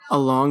A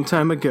long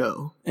time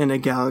ago, in a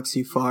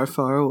galaxy far,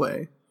 far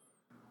away.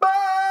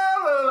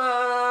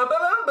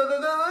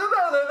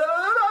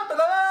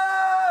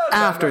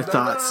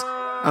 Afterthoughts,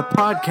 a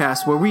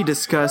podcast where we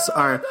discuss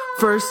our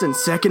first and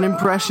second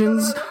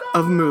impressions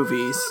of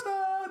movies,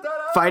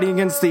 fighting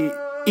against the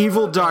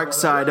evil dark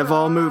side of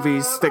all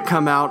movies that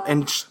come out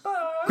and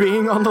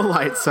being on the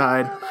light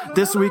side.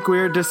 This week we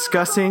are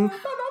discussing,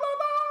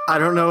 I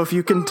don't know if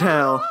you can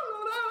tell,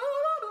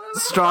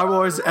 Star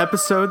Wars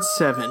Episode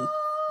 7,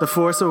 The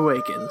Force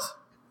Awakens.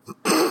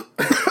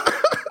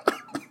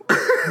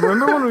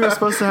 Remember when we were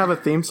supposed to have a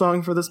theme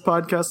song for this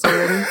podcast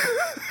already?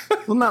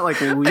 Wasn't that like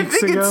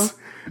weeks ago?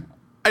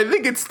 I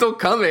think it's still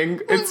coming.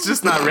 It's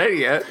just not ready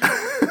yet.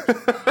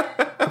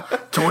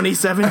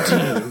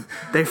 2017.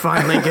 They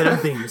finally get a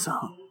theme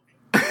song.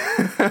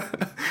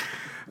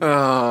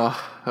 Oh,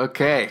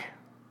 okay.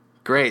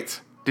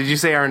 Great. Did you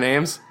say our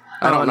names?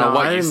 I don't know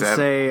what you said. I didn't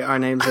say our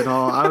names at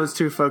all. I was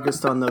too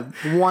focused on the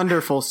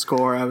wonderful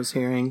score I was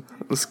hearing.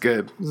 It was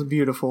good. It was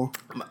beautiful.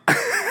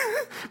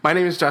 My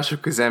name is Joshua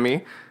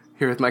Kuzemi,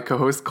 here with my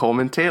co-host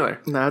Coleman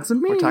Taylor. That's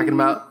me. We're talking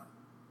about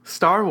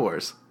Star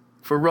Wars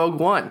for Rogue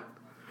One.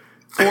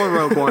 For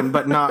Rogue One,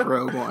 but not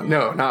Rogue One.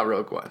 No, not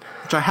Rogue One.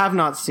 Which I have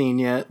not seen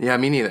yet. Yeah,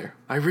 me neither.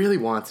 I really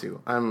want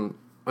to.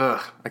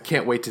 I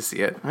can't wait to see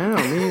it. I don't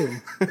know,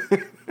 me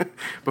either.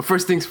 But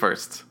first things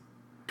first.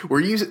 Were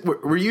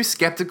you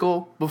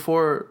skeptical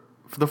before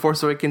The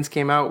Force Awakens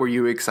came out? Were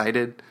you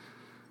excited?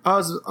 I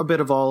was a bit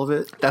of all of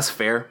it. That's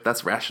fair.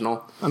 That's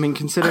rational. I mean,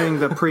 considering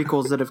the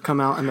prequels that have come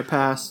out in the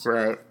past,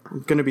 right.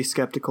 I'm going to be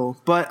skeptical.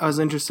 But I was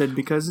interested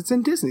because it's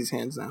in Disney's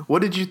hands now.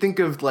 What did you think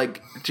of,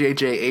 like,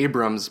 J.J.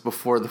 Abrams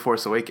before The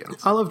Force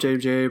Awakens? I love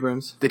J.J.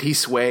 Abrams. Did he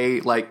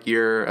sway, like,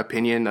 your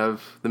opinion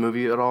of the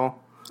movie at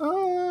all?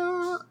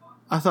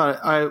 I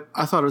thought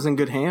it was in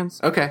good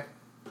hands. Okay.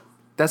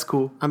 That's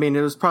cool. I mean,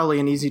 it was probably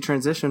an easy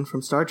transition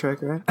from Star Trek,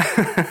 right?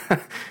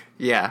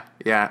 Yeah.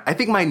 I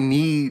think my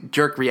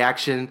knee-jerk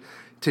reaction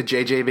to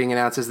JJ being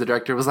announced as the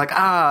director was like,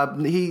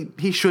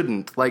 he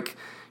shouldn't. Like,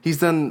 he's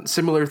done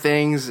similar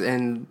things,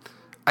 and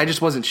I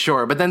just wasn't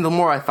sure. But then the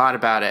more I thought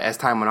about it as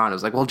time went on, it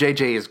was like, well,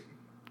 JJ is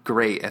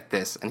great at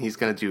this, and he's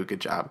going to do a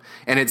good job.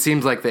 And it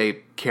seems like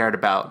they cared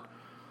about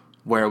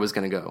where it was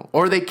going to go.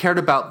 Or they cared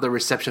about the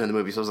reception of the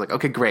movie, so I was like,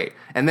 okay, great.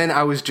 And then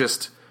I was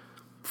just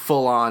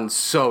full-on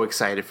so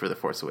excited for The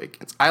Force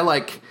Awakens. I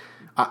like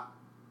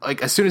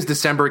as soon as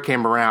December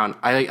came around,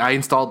 I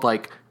installed,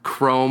 like,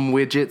 Chrome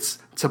widgets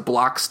to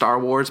block Star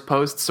Wars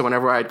posts, so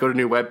whenever I'd go to a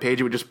new webpage,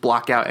 it would just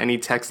block out any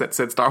text that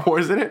said Star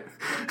Wars in it.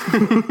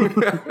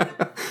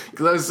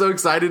 Because I was so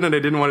excited and I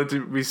didn't want it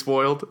to be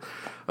spoiled.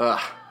 I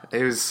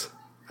was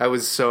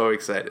so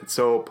excited,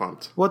 so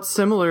pumped. What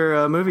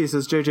similar movies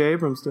has J.J.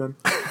 Abrams done?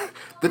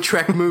 The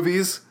Trek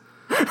movies.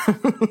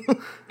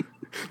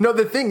 No,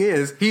 the thing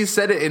is, he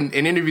said it in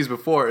interviews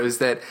before, is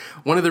that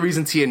one of the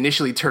reasons he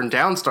initially turned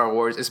down Star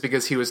Wars is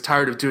because he was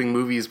tired of doing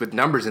movies with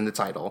numbers in the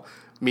title,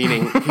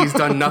 meaning he's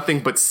done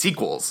nothing but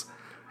sequels.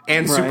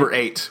 And right. Super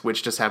 8,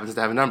 which just happens to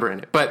have a number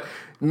in it. But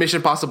Mission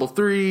Impossible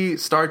 3,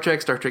 Star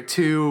Trek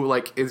 2,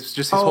 like, it's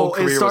just his whole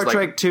career was like... is Star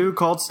Trek 2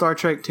 called Star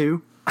Trek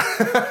 2?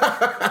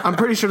 I'm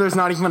pretty sure there's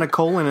not even a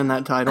colon in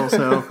that title,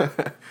 so...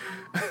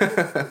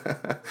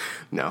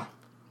 No.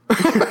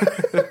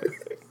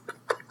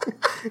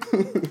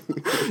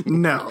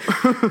 No.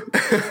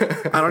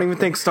 I don't even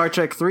think Star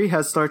Trek 3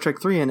 has Star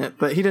Trek 3 in it,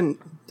 but he didn't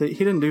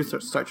do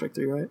Star Trek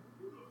 3, right?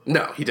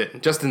 No, he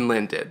didn't. Justin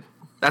Lin did.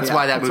 That's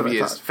why that movie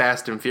is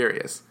Fast and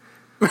Furious.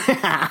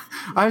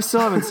 I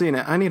still haven't seen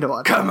it. I need to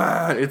watch it. Come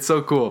on, it's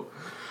so cool.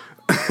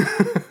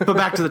 But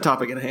back to the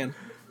topic at hand.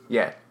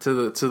 Yeah,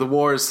 to the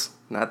wars,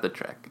 not the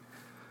Trek.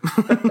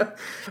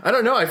 I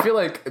don't know. I feel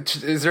like,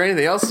 is there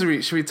anything else?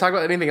 Should we talk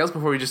about anything else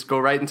before we just go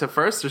right into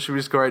first, or should we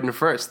just go right into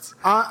first?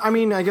 I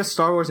mean, I guess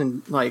Star Wars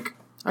and, like,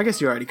 I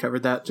guess you already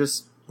covered that.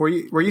 Just were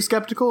you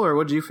skeptical, or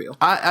what did you feel?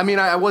 I mean,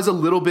 I was a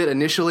little bit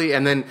initially,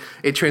 and then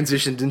it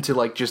transitioned into,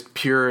 like, just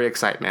pure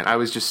excitement. I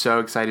was just so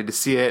excited to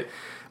see it.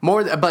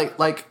 More, but,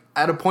 like,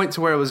 at a point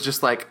to where it was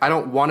just like, I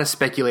don't want to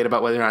speculate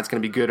about whether or not it's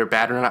going to be good or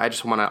bad or not.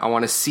 I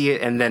want to see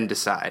it and then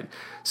decide.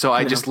 So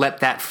I just let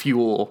that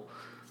fuel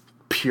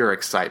pure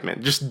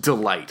excitement, just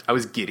delight. I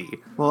was giddy.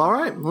 Well, all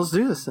right, let's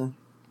do this then.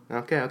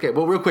 Okay.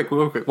 Well, real quick,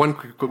 one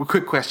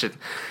quick question.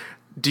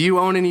 Do you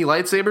own any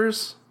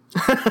lightsabers?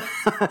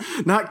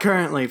 Not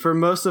currently. For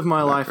most of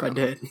my life, I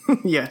did.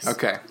 Yes.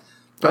 Okay.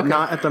 But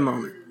not at the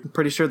moment. I'm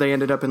pretty sure they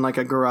ended up in like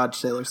a garage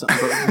sale or something.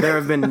 But there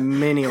have been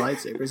many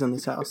lightsabers in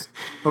this house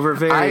over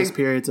various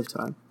periods of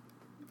time.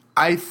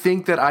 I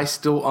think that I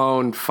still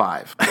own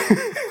 5.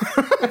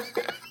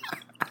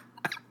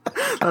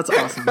 That's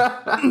awesome.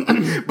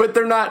 But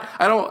they're not,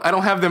 I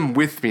don't have them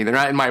with me. They're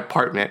not in my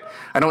apartment.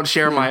 I don't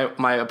share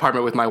my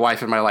apartment with my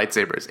wife and my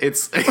lightsabers.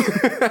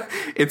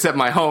 It's at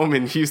my home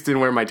in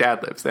Houston where my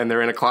dad lives, and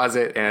they're in a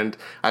closet, and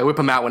I whip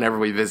them out whenever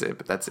we visit,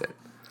 but that's it.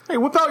 Hey,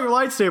 whip out your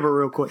lightsaber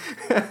real quick.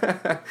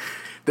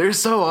 They're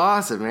so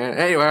awesome, man.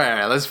 Anyway, all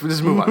right, let's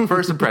just move on.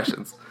 First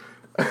impressions.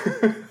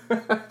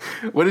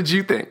 What did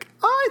you think?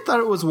 I thought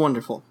it was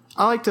wonderful.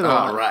 I liked it a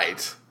lot. All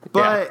right.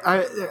 But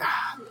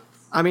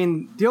I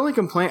mean, the only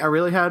complaint I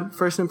really had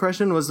first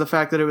impression was the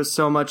fact that it was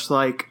so much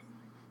like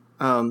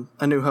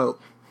A New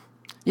Hope.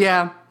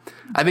 Yeah,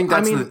 I think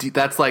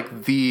that's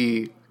like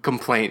the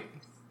complaint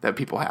that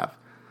people have.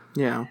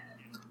 Yeah.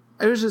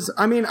 It was just,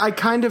 I mean, I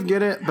kind of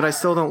get it, but I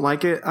still don't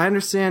like it. I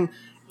understand,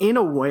 in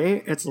a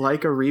way, it's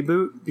like a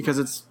reboot because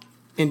it's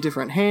in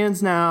different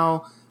hands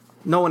now.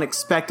 No one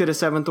expected a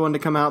seventh one to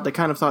come out. They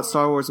kind of thought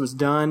Star Wars was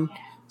done.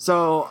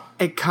 So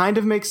it kind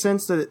of makes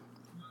sense that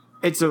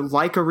it's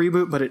like a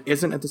reboot, but it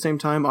isn't at the same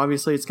time.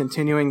 Obviously, it's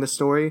continuing the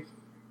story,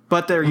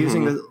 but they're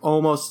using the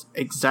almost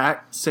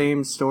exact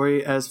same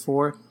story as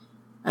 4.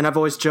 And I've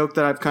always joked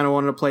that I've kind of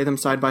wanted to play them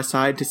side by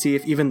side to see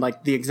if even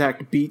like the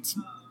exact beats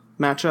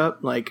match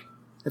up. Like,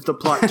 if the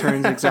plot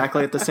turns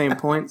exactly at the same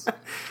points.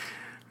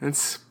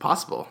 It's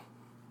possible.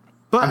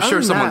 But I'm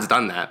sure someone's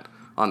done that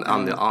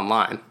on the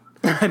online.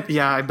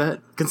 Yeah, I bet.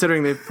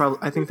 Considering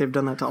I think they've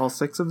done that to all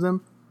 6 of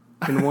them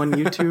in one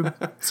YouTube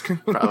screen.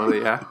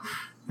 Probably, yeah.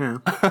 Yeah.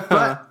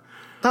 But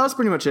that was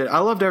pretty much it. I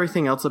loved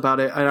everything else about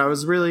it,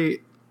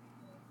 and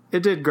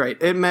it did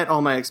great. It met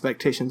all my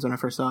expectations when I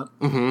first saw it.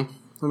 Mm-hmm.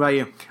 What about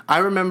you? I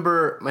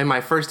remember in my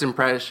first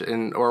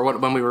impression,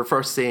 when we were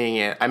first seeing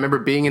it, I remember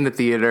being in the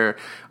theater.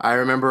 I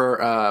remember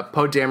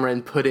Poe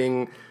Dameron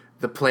putting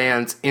the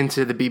plans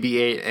into the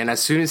BB-8, and as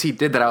soon as he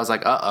did that, I was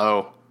like,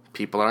 uh-oh,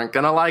 people aren't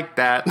gonna like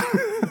that.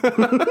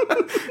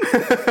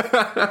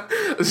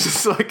 It's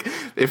just like,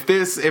 if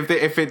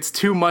it's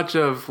too much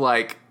of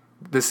like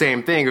the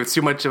same thing, if it's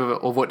too much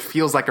of what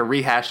feels like a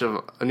rehash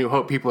of A New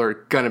Hope, people are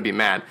gonna be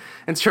mad.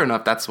 And sure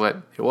enough, that's what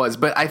it was.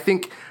 But I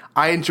think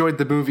I enjoyed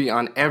the movie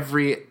on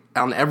every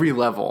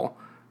level,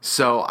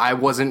 so I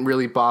wasn't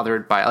really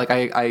bothered by it. Like,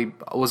 I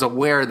was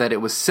aware that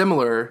it was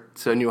similar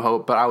to A New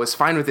Hope, but I was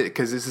fine with it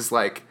because this is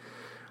like,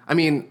 I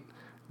mean,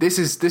 this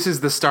is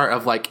the start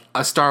of like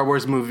a Star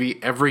Wars movie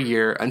every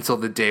year until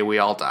the day we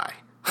all die.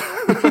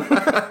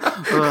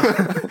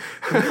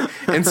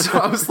 And so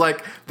I was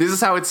like, this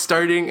is how it's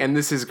starting, and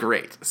this is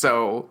great.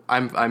 So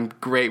I'm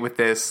great with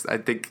this.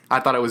 I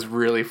thought it was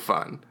really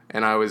fun,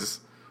 and I was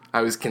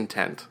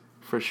content.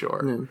 For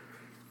sure. Mm.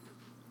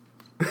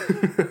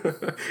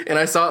 And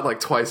I saw it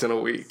like twice in a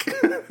week.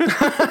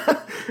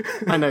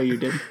 I know you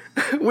did.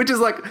 Which is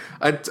like,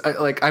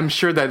 I'm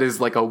sure that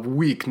is like a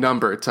weak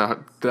number to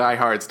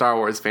diehard Star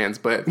Wars fans,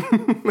 but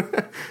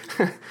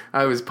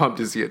I was pumped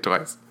to see it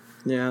twice.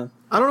 Yeah.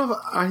 I don't know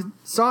if I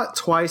saw it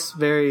twice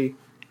very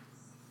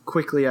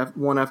quickly,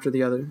 one after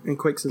the other, in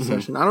quick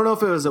succession. I don't know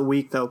if it was a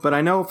week, though, but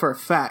I know for a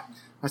fact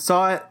I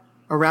saw it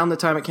around the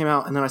time it came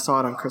out, and then I saw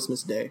it on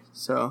Christmas Day,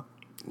 so...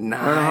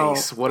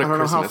 Nice. I don't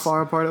know how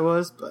far apart it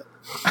was, but...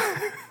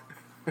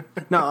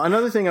 No,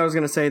 another thing I was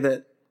going to say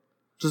that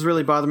just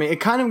really bothered me, it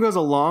kind of goes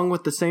along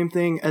with the same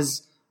thing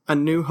as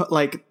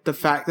like the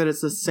fact that it's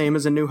the same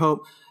as A New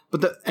Hope,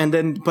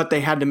 but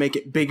they had to make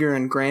it bigger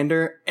and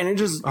grander, and it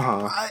just...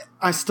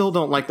 I still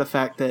don't like the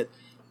fact that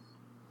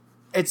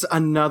it's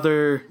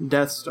another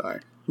Death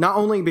Star. Not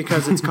only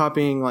because it's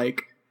copying,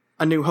 like,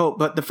 A New Hope,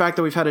 but the fact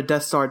that we've had a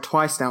Death Star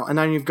twice now, and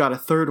then you've got a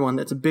third one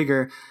that's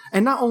bigger.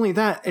 And not only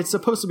that, it's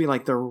supposed to be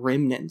like the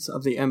remnants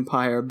of the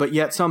Empire, but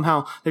yet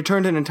somehow they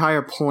turned an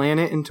entire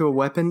planet into a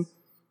weapon.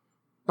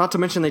 Not to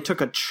mention they took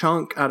a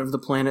chunk out of the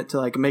planet to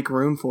like make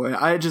room for it.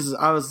 I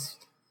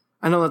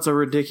know that's a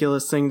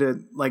ridiculous thing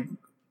to like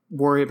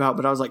worry about,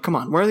 but I was like, come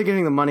on, where are they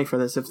getting the money for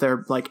this if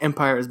their like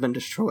empire has been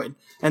destroyed?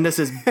 And this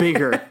is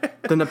bigger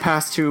than the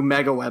past 2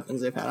 mega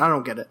weapons they've had. I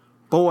don't get it.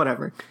 But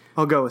whatever.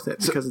 I'll go with it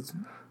because it's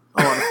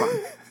a lot of fun.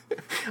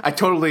 I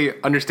totally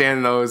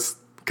understand those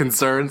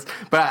concerns,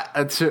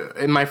 but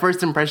in my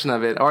first impression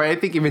of it, or I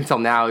think even till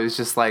now, it's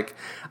just like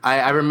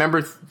I remember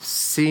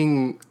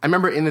in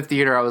the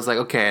theater, I was like,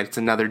 okay,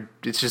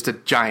 it's just a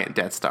giant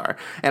Death Star,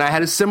 and I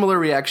had a similar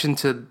reaction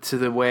to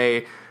the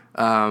way,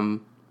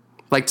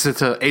 like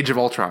to Age of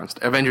Ultron,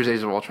 Avengers: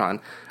 Age of Ultron.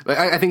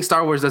 I think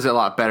Star Wars does it a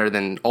lot better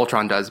than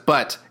Ultron does,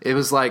 but it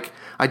was like,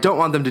 I don't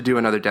want them to do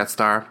another Death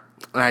Star.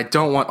 And I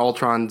don't want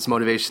Ultron's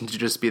motivation to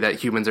just be that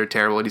humans are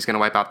terrible and he's going to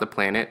wipe out the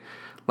planet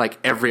like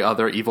every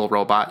other evil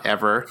robot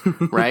ever,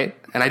 right?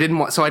 And I didn't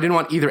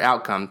want either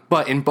outcome.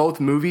 But in both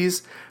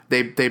movies,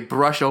 they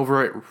brush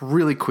over it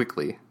really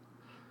quickly.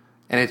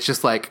 And it's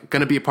just like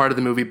going to be a part of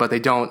the movie, but they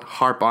don't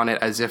harp on it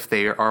as if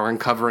they are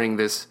uncovering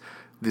this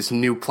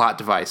new plot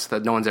device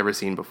that no one's ever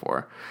seen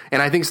before.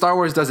 And I think Star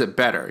Wars does it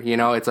better. You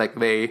know, it's like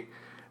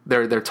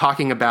they're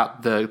talking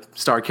about the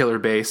Star Killer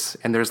base,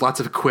 and there's lots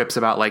of quips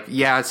about like,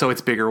 yeah, so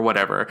it's bigger,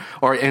 whatever.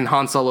 Or in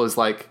Han Solo's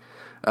like,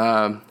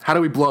 how do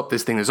we blow up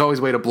this thing? There's always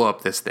a way to blow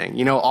up this thing.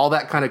 You know, all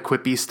that kind of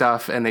quippy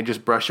stuff, and they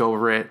just brush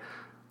over it.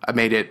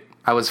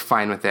 I was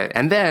fine with it.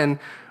 And then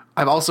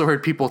I've also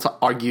heard people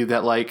argue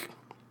that like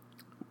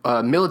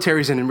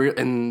militaries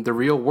in the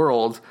real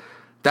world,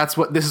 this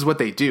is what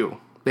they do.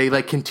 They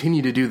like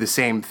continue to do the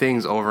same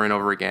things over and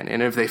over again.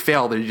 And if they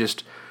fail, they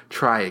just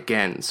try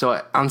again.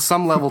 So on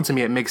some level, to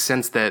me, it makes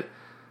sense that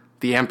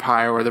the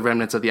Empire or the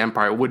remnants of the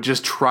Empire would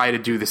just try to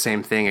do the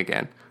same thing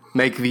again.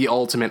 Make the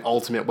ultimate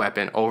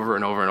weapon over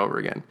and over and over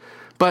again.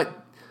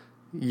 But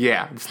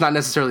Yeah, it's not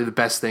necessarily the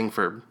best thing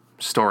for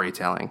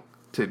storytelling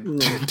to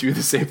do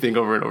the same thing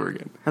over and over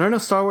again. And I know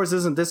Star Wars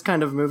isn't this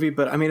kind of movie,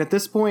 but I mean, at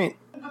this point,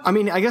 I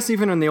mean, I guess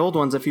even in the old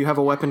ones, if you have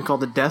a weapon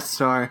called the Death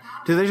Star,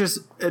 do they just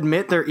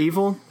admit they're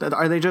evil?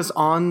 Are they just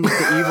on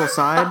the evil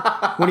side?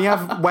 When you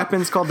have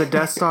weapons called the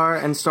Death Star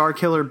and Star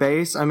Killer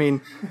Base, I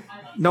mean,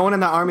 no one in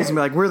the army's gonna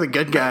be like, we're the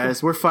good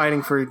guys, we're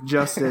fighting for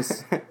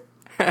justice.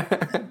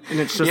 And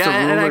it's just the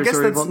rulers who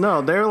are evil.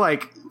 No, they're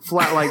like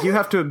flat, like you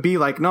have to be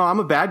like, no, I'm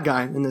a bad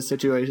guy in this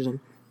situation.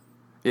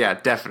 Yeah,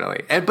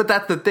 definitely. But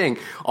that's the thing.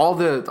 All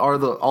the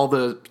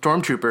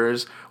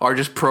stormtroopers are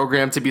just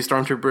programmed to be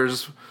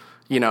stormtroopers,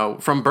 you know,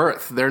 from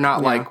birth. They're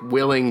not like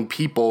willing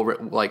people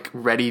like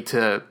ready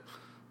to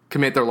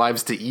commit their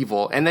lives to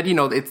evil. And then, you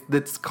know,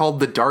 it's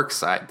called the dark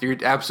side. You're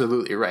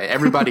absolutely right.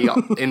 Everybody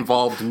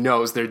involved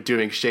knows they're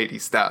doing shady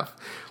stuff.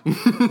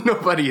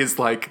 Nobody is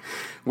like,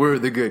 we're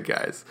the good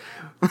guys.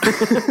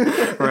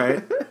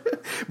 Right.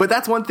 But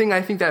that's one thing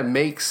I think that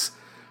makes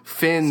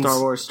Finn's Star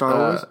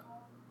Wars.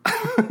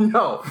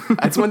 No,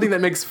 that's one thing that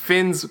makes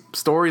Finn's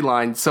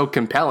storyline so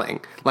compelling.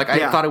 Like,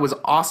 I thought it was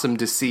awesome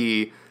to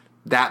see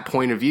that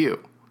point of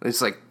view.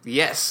 It's like,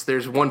 yes,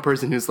 there's one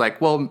person who's like,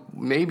 well,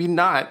 maybe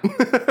not.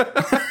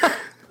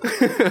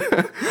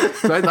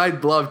 So I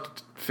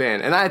loved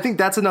Finn. And I think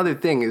that's another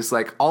thing is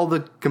like all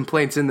the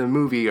complaints in the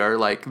movie are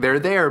like, they're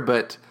there,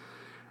 but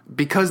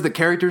because the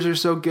characters are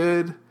so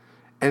good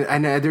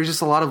and there's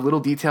just a lot of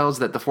little details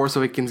that The Force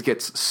Awakens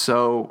gets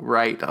so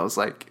right. I was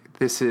like,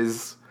 this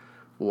is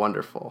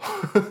wonderful.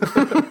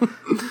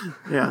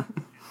 Yeah.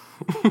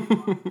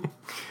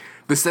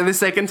 The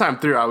second time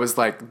through, I was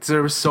like,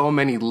 there were so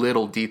many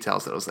little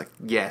details that I was like,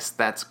 yes,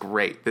 that's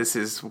great. This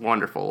is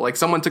wonderful. Like,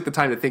 someone took the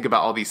time to think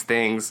about all these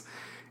things,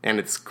 and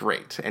it's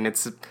great. And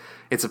it's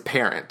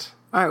apparent.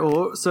 All right,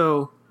 well,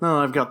 so now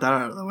that I've got that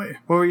out of the way,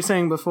 what were you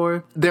saying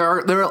before?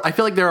 I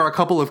feel like there are a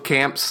couple of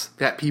camps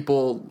that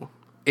people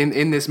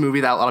in this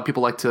movie that a lot of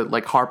people like to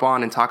like harp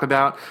on and talk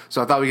about.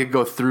 So I thought we could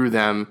go through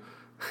them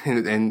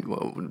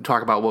and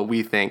talk about what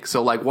we think.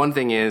 So, like, one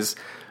thing is,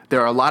 there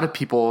are a lot of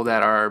people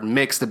that are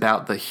mixed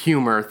about the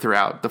humor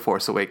throughout The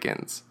Force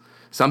Awakens.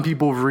 Some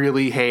people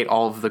really hate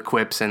all of the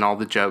quips and all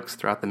the jokes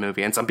throughout the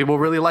movie, and some people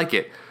really like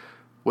it.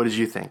 What did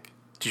you think?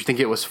 Did you think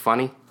it was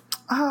funny?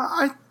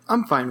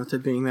 I'm fine with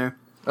it being there.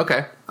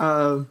 Okay.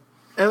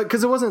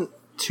 Because it wasn't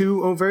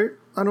too overt,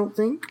 I don't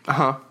think.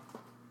 Uh-huh.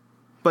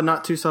 But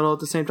not too subtle at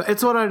the same time.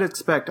 It's what I'd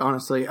expect,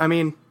 honestly. I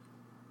mean,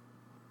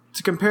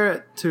 to compare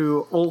it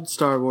to old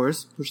Star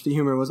Wars, which the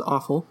humor was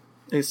awful,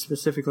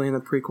 specifically in the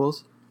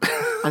prequels,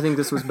 I think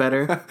this was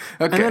better. Okay.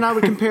 And then I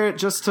would compare it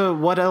just to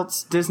what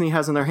else Disney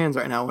has in their hands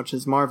right now, which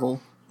is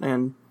Marvel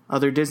and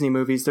other Disney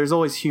movies. There's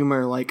always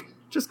humor, like,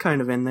 just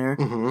kind of in there,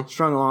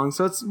 strung along.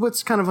 So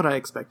it's kind of what I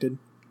expected.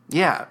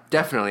 Yeah,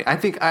 definitely. I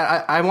think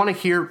I want to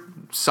hear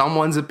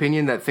someone's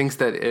opinion that thinks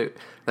that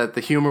that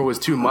the humor was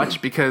too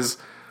much, because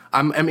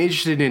I'm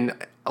interested in,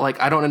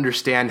 like, I don't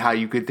understand how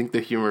you could think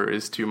the humor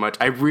is too much.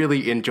 I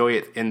really enjoy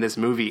it in this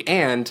movie.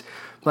 And,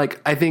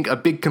 like, I think a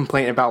big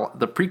complaint about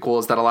the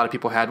prequels that a lot of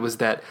people had was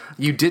that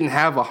you didn't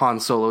have a Han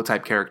Solo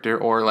type character,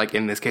 or, like,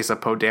 in this case, a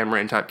Poe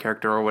Dameron type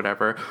character or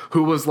whatever,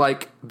 who was,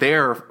 like,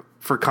 there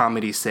for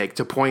comedy's sake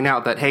to point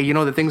out that, hey, you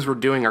know, the things we're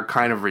doing are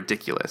kind of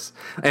ridiculous.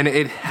 And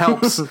it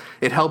helps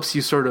it helps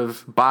you sort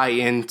of buy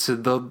into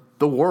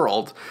the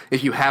world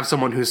if you have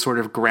someone who's sort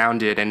of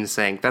grounded and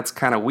saying, that's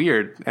kind of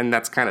weird and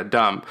that's kind of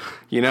dumb,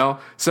 you know?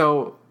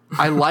 So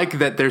I like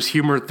that there's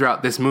humor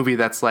throughout this movie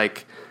that's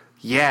like,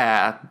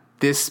 yeah,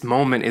 this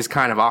moment is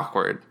kind of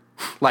awkward.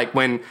 Like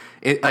when,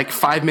 like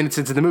 5 minutes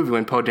into the movie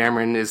when Poe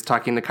Dameron is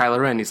talking to Kylo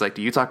Ren, he's like,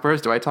 do you talk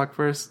first? Do I talk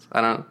first?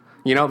 I don't know.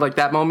 You know, like,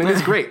 that moment is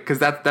great because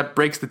that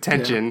breaks the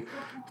tension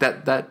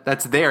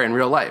that's there in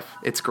real life.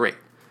 It's great.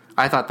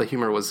 I thought the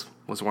humor was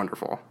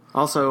wonderful.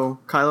 Also,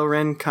 Kylo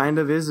Ren kind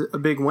of is a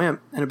big wimp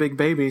and a big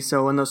baby,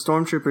 so when those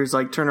stormtroopers,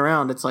 like, turn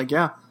around, it's like,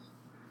 yeah.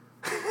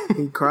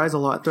 He cries a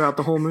lot throughout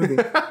the whole movie.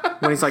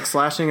 When he's, like,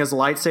 slashing his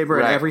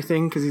lightsaber at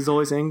everything because he's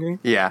always angry.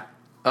 Yeah.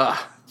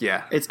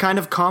 Yeah. It's kind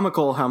of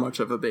comical how much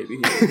of a baby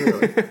he is,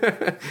 really.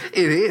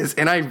 It is,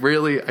 and I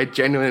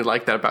genuinely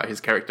like that about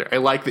his character. I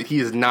like that he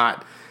is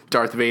not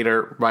Darth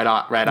Vader right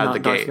out of the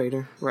Darth gate.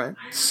 Vader, right?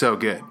 So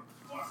good.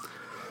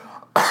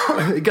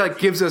 It like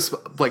gives us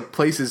like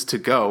places to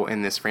go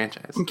in this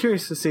franchise. I'm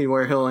curious to see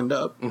where he'll end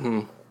up.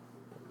 Mm-hmm.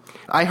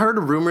 I heard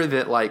a rumor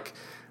that like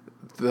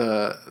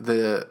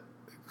the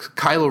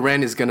Kylo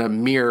Ren is going to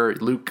mirror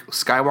Luke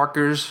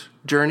Skywalker's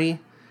journey.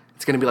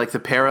 It's going to be like the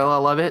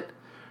parallel of it.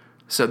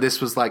 So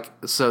this was like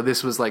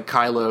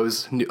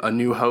Kylo's A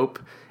New Hope,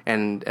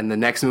 and the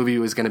next movie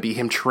was going to be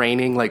him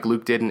training like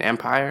Luke did in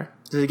Empire.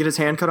 Did he get his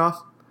hand cut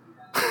off?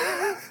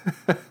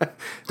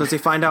 Does he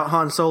find out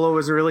Han Solo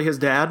is really his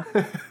dad?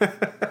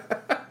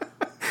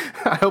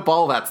 I hope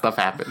all that stuff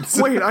happens.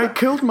 Wait, I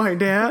killed my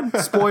dad?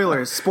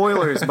 Spoilers,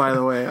 by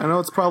the way. I know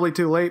it's probably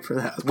too late for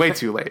that. Way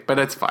too late, but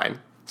it's fine.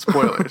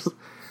 Spoilers.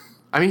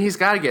 I mean, he's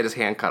got to get his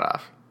hand cut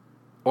off.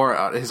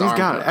 Or his arm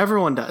cut off.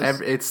 Everyone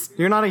does.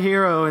 You're not a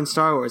hero in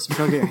Star Wars if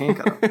you don't get your hand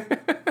cut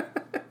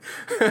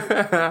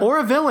off. Or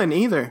a villain,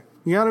 either.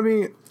 You gotta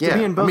be to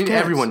be in both. I mean,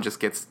 camps. everyone just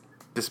gets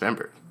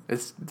dismembered.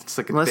 It's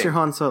like a Unless thing. you're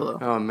Han Solo.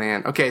 Oh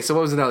man. Okay, so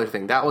what was another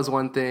thing? That was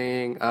one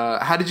thing.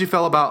 How did you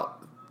feel about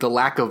the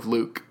lack of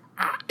Luke?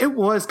 It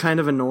was kind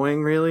of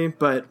annoying, really,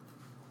 but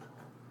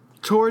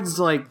towards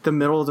like the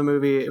middle of the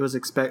movie, it was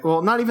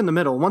well, not even the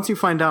middle. Once you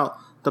find out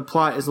the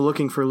plot is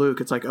looking for Luke,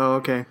 it's like, oh,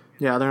 okay,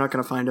 yeah, they're not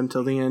going to find him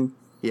till the end.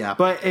 Yeah,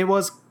 but it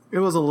was a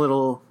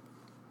little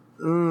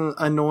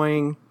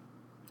annoying,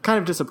 kind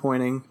of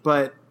disappointing,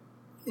 but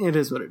it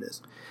is what it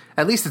is.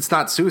 At least it's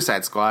not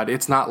Suicide Squad.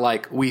 It's not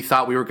like we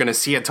thought we were going to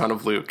see a ton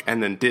of Luke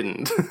and then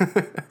didn't.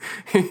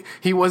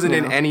 He wasn't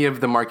in any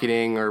of the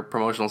marketing or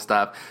promotional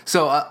stuff.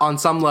 So on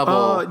some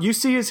level, you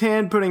see his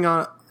hand putting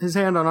on his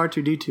hand on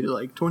R2-D2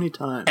 like 20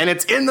 times, and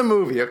it's in the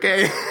movie.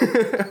 Okay.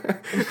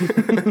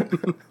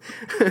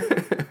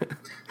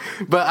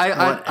 But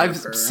I've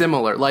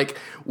similar. Like,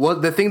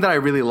 the thing that I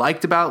really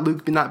liked about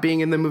Luke not being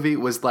in the movie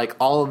was like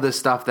all of this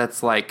stuff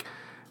that's like,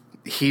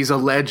 he's a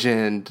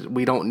legend.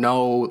 We don't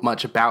know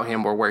much about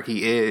him or where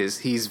he is.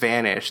 He's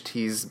vanished.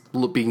 He's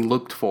being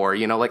looked for.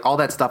 You know, like all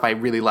that stuff I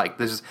really like.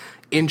 There's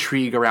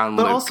intrigue around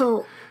Luke. But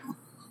also,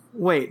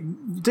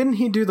 wait, didn't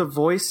he do the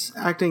voice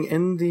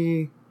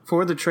acting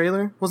for the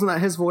trailer? Wasn't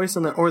that his voice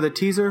or the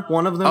teaser?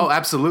 One of them? Oh,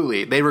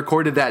 absolutely. They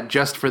recorded that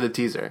just for the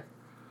teaser.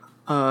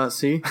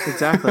 See?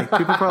 Exactly.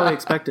 People probably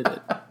expected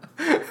it.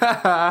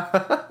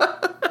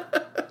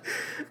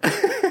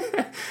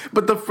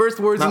 But the first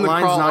words that in the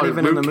crawl not are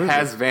even in the Luke movie.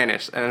 has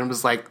vanished. And it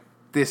was like,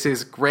 this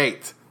is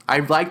great. I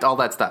liked all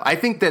that stuff. I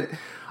think that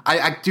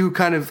I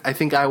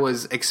think I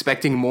was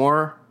expecting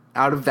more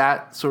out of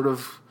that sort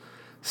of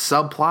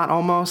subplot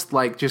almost.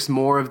 Like just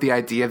more of the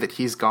idea that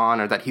he's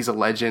gone or that he's a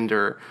legend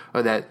or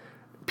that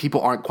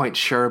people aren't quite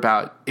sure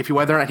about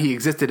whether or not he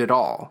existed at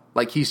all.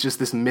 Like he's just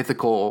this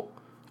mythical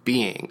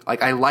being.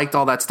 Like I liked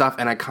all that stuff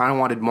and I kind of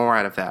wanted more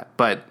out of that.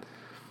 But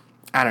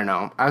I don't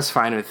know. I was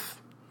fine with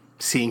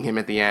seeing him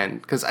at the end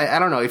because I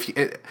don't know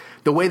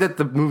the way that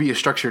the movie is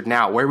structured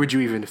now, where would you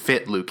even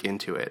fit Luke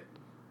into it?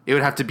 It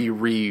would have to be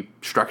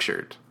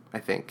restructured, I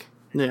think.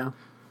 Yeah,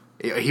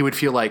 he would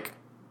feel like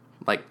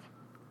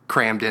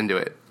crammed into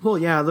it. Well,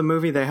 yeah, the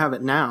movie they have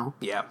it now.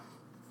 Yeah,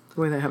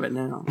 the way they have it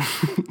now.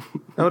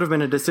 That would have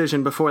been a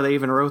decision before they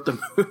even wrote the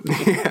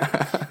movie.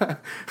 Yeah.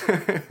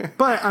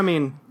 But I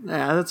mean,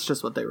 yeah, that's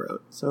just what they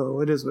wrote, so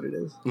it is what it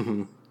is.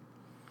 Mm-hmm.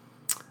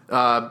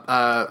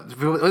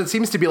 It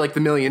seems to be like the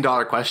 $1 million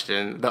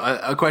question,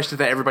 a question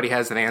that everybody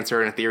has an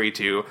answer and a theory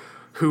to.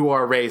 Who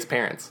are Rey's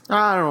parents?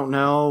 I don't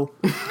know.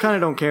 Kind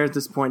of don't care at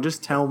this point.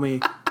 Just tell me.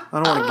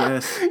 I don't want to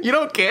guess. You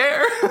don't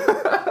care?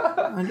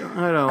 I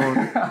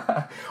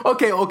don't.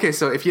 Okay.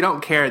 So if you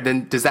don't care,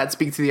 then does that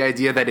speak to the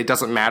idea that it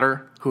doesn't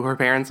matter who her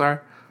parents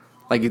are?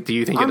 Like, do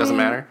you think it doesn't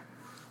matter?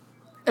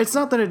 It's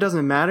not that it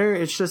doesn't matter.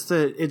 It's just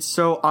that it's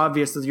so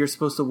obvious that you're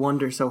supposed to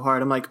wonder so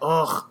hard. I'm like,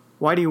 ugh.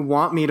 Why do you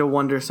want me to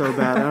wonder so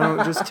bad? I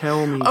don't just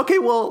tell me. Okay,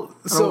 well,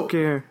 I don't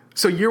care.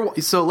 So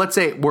let's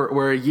say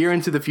we're a year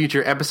into the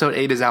future. Episode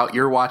 8 is out.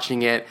 You're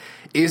watching it.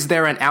 Is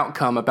there an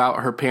outcome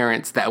about her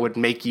parents that would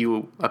make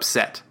you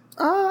upset?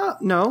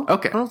 No.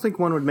 Okay. I don't think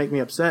one would make me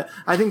upset.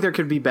 I think there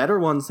could be better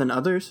ones than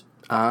others.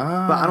 But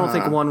I don't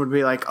think one would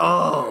be like,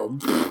 oh,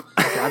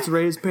 that's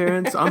Rey's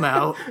parents. I'm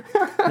out.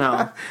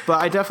 No.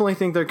 But I definitely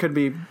think there could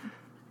be.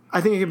 I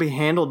think it could be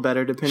handled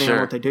better depending on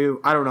what they do.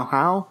 I don't know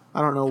how.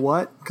 I don't know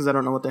what, because I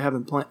don't know what they have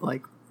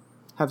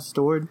have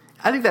stored.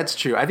 I think that's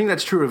true. I think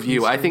that's true of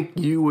you. I think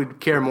you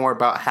would care more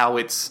about how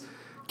it's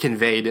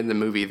conveyed in the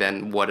movie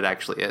than what it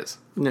actually is.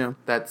 Yeah.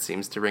 That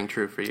seems to ring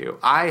true for you.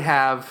 I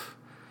have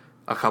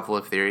a couple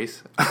of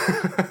theories.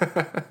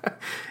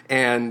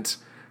 And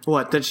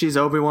what, that she's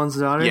Obi-Wan's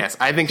daughter? yes,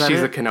 I think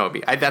she's a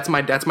Kenobi.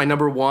 That's my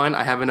number one.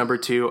 I have a number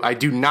two. I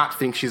do not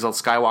think she's a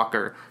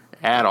Skywalker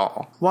at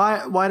all.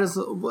 Why does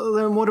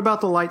then what about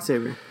the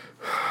lightsaber?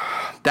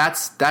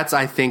 That's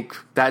I think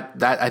that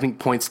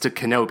points to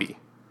Kenobi.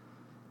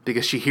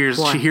 Because she hears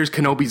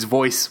Kenobi's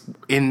voice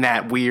in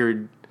that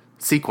weird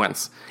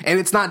sequence. And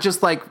it's not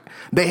just like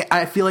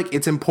I feel like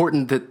it's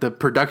important that the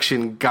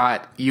production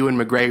got Ewan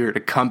McGregor to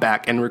come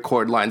back and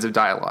record lines of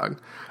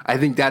dialogue. I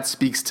think that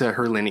speaks to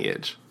her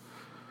lineage.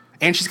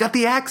 And she's got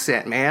the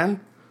accent, man.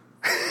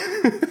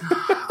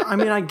 I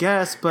mean, I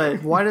guess,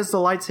 but why does the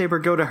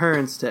lightsaber go to her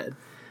instead?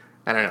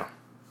 I don't know.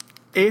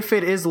 If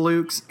it is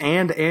Luke's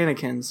and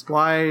Anakin's,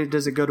 why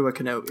does it go to a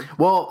Kenobi?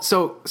 Well,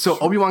 so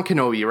Obi-Wan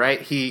Kenobi,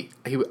 right? He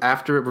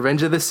after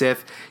Revenge of the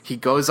Sith, he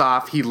goes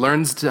off, he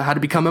learns how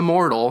to become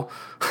immortal,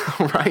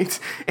 right?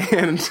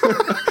 And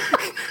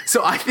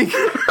so I think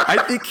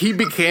he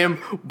became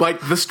like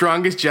the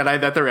strongest Jedi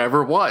that there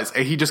ever was.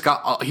 And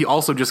he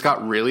also just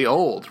got really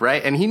old,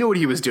 right? And he knew what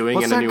he was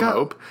doing in A New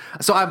Hope.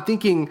 So I'm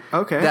thinking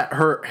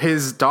that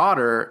his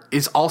daughter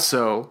is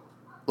also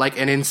like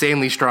an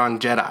insanely strong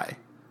Jedi.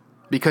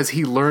 Because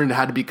he learned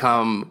how to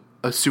become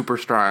a super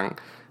strong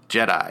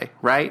Jedi,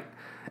 right?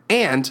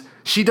 And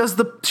she does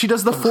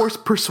the Force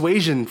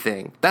persuasion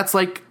thing. That's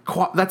like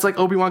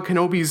Obi-Wan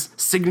Kenobi's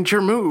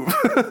signature move.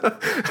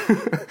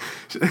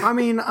 I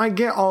mean, I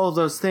get all of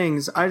those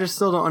things. I just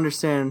still don't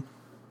understand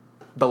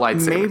the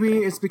lightsaber. Maybe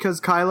thing. it's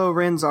because Kylo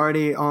Ren's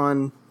already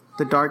on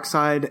the dark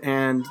side,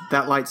 and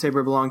that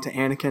lightsaber belonged to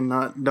Anakin,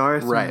 not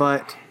Darth. Right.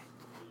 But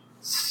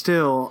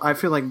still, I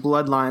feel like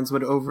bloodlines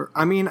would over...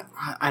 I mean,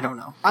 I don't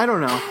know.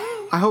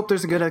 I hope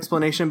there's a good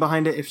explanation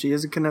behind it if she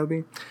is a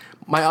Kenobi.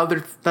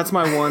 That's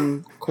my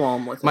one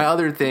qualm with it. My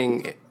other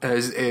thing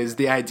is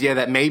the idea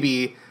that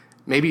maybe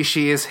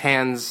she is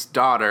Han's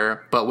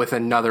daughter, but with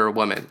another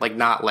woman, like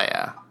not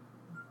Leia.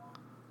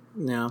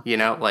 Yeah. You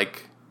know,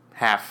 like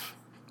half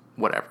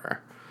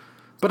whatever.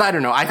 But I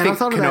don't know. I think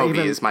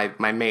Kenobi is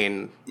my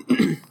main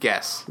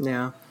guess.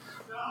 Yeah.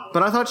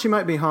 But I thought she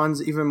might be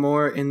Han's even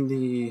more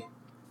in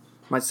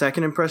my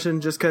second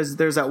impression, just because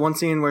there's that one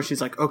scene where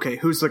she's like, okay,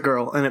 who's the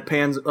girl? And it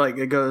pans, like,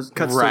 cuts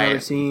to another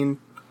scene.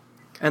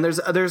 And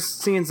there's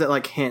scenes that,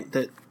 like, hint,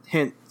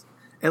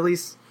 at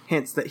least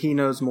hints that he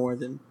knows more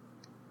than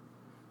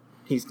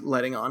he's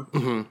letting on.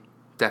 Mm-hmm.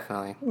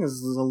 Definitely. I think this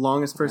is the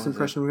longest first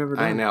impression we've ever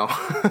done. I know.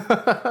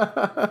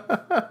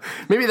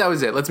 Maybe that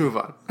was it. Let's move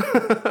on.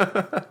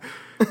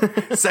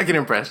 Second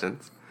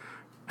impressions.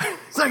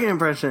 Second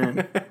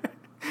impression.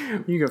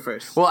 You go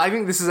first. Well, I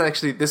think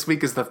this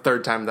week is the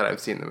third time that I've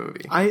seen the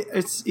movie.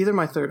 It's either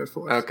my third or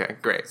fourth. Okay,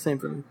 great. Same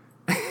for me.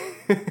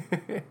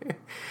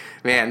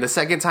 Man, the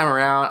second time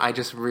around, I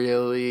just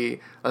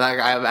really, like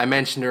I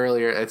mentioned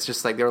earlier, it's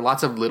just like there are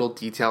lots of little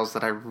details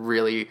that I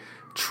really,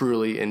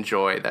 truly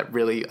enjoy that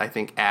really, I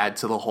think, add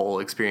to the whole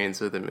experience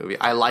of the movie.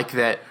 I like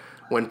that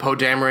when Poe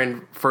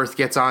Dameron first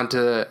gets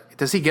onto,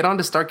 does he get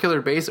onto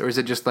Starkiller Base, or is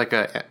it just like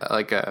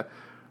a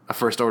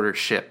First Order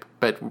ship?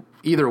 But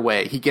either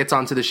way, he gets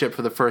onto the ship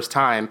for the first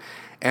time,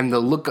 and the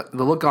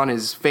look on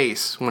his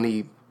face when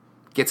he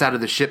gets out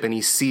of the ship and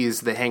he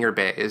sees the hangar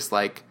bay is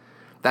like,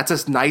 that's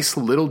a nice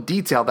little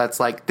detail that's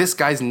like, this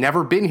guy's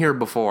never been here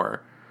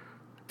before,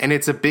 and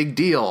it's a big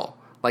deal.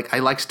 Like, I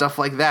like stuff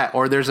like that.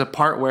 Or there's a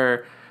part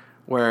where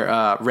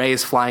Rey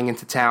is flying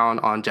into town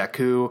on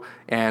Jakku,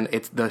 and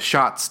the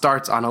shot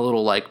starts on a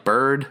little like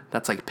bird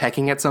that's like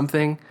pecking at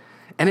something,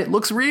 and it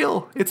looks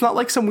real. It's not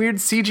like some weird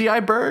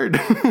CGI bird.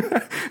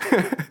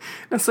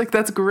 It's like,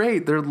 that's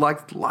great. There are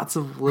like lots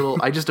of little.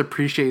 I just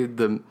appreciated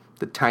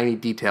the tiny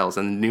details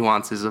and the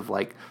nuances of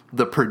like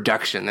the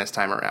production this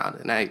time around,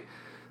 and I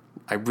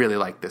really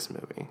like this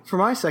movie. For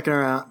my second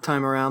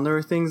time around, there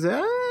were things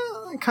that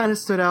kind of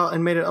stood out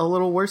and made it a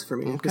little worse for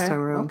me this time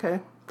around.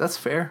 Okay, that's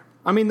fair.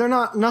 I mean, they're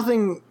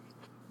nothing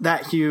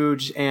that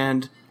huge,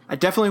 and I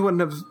definitely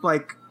wouldn't have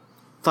like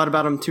thought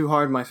about them too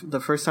hard the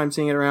first time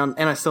seeing it around,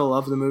 and I still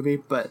love the movie,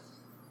 but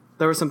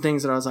there were some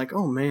things that I was like,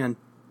 oh man,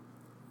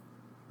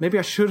 maybe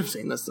I should have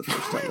seen this the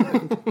first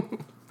time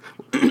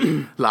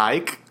around.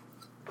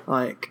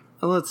 Like,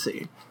 let's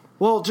see.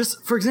 Well,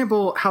 just for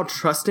example, how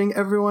trusting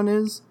everyone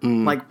is.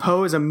 Like,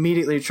 Poe is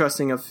immediately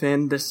trusting of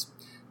Finn, this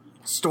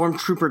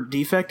stormtrooper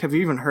defect. Have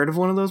you even heard of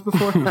one of those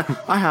before?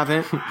 I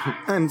haven't.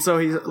 And so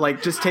he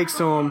like just takes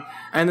to him,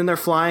 and then they're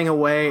flying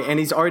away, and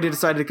he's already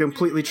decided to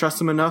completely trust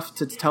him enough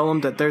to tell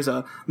him that there's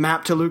a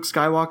map to Luke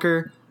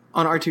Skywalker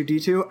on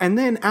R2-D2. And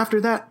then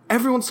after that,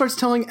 everyone starts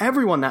telling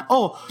everyone that,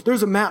 oh,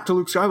 there's a map to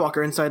Luke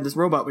Skywalker inside this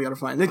robot we gotta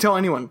find. They tell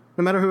anyone,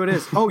 no matter who it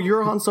is. Oh,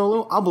 you're Han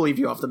Solo? I'll believe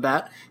you off the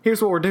bat.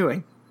 Here's what we're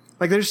doing.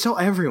 Like, they just tell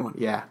everyone.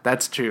 yeah,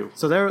 that's true.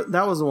 So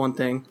that was the one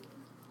thing.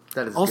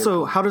 That is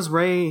also, how is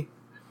Rey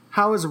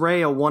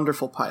a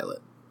wonderful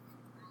pilot?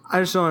 I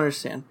just don't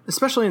understand.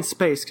 Especially in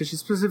space, because she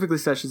specifically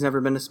says she's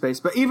never been to space.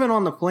 But even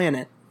on the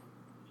planet,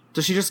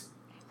 does she just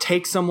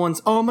take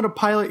someone's, oh, I'm going to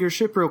pilot your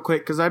ship real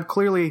quick, because I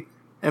clearly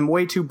am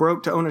way too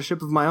broke to own a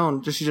ship of my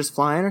own. Does she just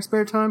fly in her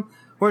spare time?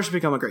 Or does she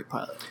become a great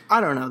pilot?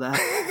 I don't know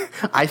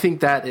that. I think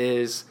that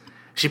is...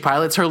 She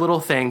pilots her little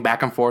thing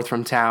back and forth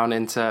from town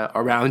into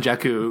around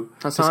Jakku.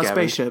 That's not a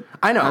spaceship.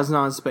 I know. That's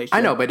not a spaceship.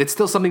 I know, but it's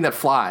still something that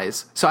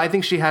flies. So I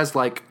think she has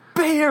like...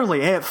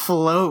 Barely. It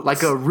floats.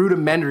 Like a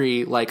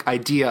rudimentary like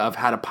idea of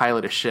how to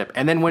pilot a ship.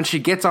 And then when she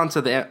gets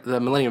onto the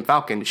Millennium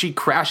Falcon, she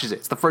crashes it.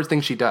 It's the first thing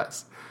she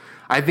does.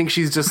 I think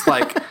she's just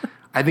like...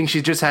 I think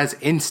she just has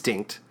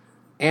instinct.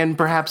 And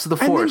perhaps the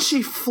Force. And then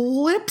she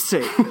flips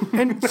it.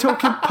 And so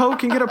Poe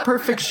can get a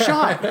perfect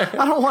shot.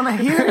 I don't want to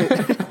hear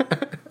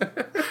it.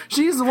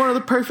 She's one of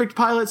the perfect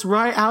pilots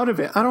right out of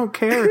it. I don't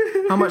care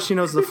how much she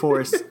knows the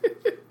Force.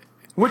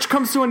 Which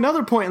comes to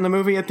another point in the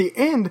movie at the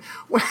end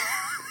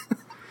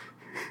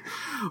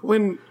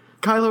when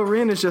Kylo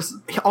Ren is just,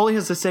 all he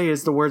has to say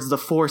is the words "the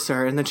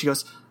Forcer," and then she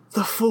goes,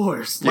 "the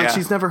Force." Like,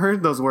 she's never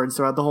heard those words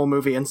throughout the whole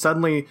movie, and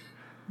suddenly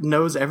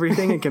knows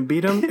everything and can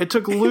beat him. It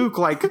took Luke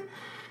like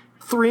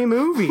 3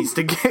 movies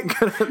to get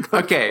good at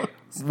that. Okay,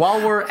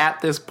 while we're at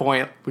this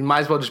point, we might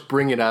as well just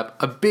bring it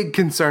up. A big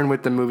concern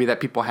with the movie that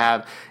people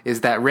have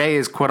is that Rey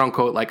is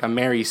quote-unquote like a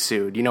Mary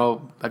Sue. You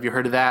know, have you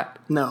heard of that?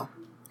 No.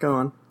 Go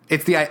on.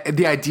 It's the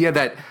idea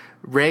that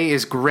Rey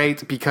is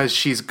great because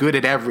she's good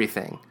at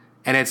everything.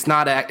 And she's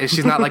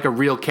not like a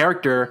real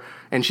character,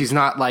 and she's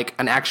not like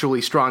an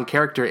actually strong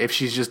character if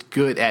she's just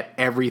good at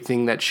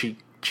everything that she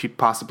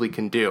possibly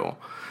can do.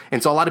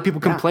 And so a lot of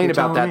people complain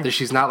about that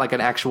she's not like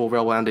an actual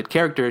well-rounded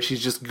character.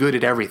 She's just good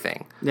at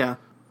everything. Yeah.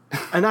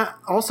 And that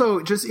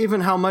also, just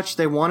even how much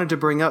they wanted to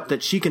bring up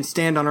that she can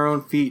stand on her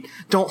own feet,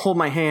 don't hold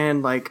my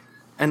hand, like,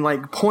 and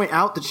like point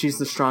out that she's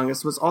the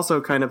strongest was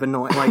also kind of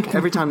annoying. Like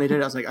every time they did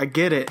it, I was like, I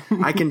get it.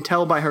 I can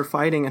tell by her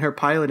fighting and her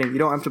piloting. You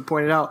don't have to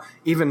point it out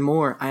even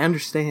more. I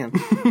understand.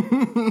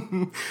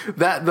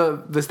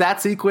 that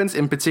sequence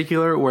in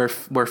particular where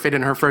Finn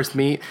and her first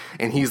meet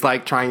and he's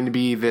like trying to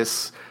be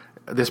this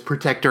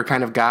protector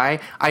kind of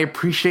guy. I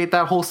appreciate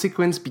that whole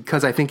sequence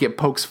because I think it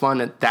pokes fun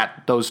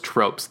at those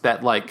tropes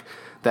that like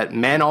that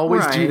men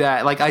always do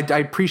that. Like I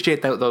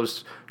appreciate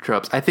those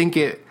tropes. I think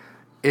it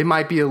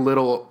might be a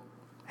little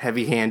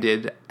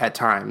heavy-handed at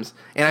times,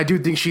 and I do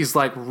think she's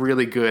like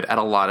really good at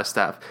a lot of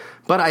stuff.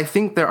 But I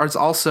think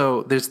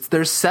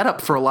there's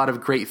setup for a lot of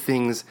great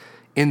things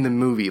in the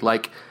movie.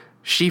 Like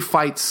she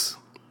fights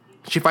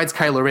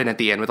Kylo Ren at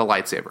the end with a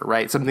lightsaber,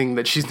 right? Something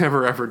that she's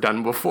never ever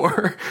done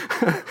before.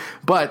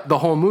 But the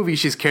whole movie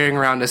she's carrying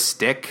around a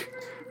stick,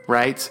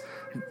 right?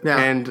 Yeah.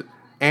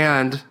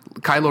 And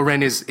Kylo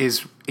Ren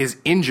is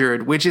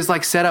injured, which is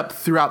like set up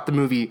throughout the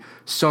movie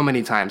so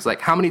many times. Like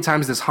how many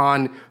times does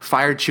Han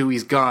fire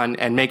Chewie's gun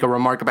and make a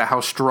remark about how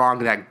strong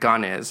that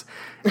gun is?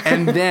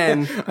 And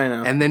then I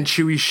know. And then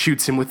Chewie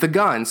shoots him with the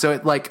gun. So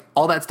it like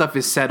all that stuff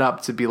is set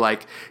up to be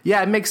like,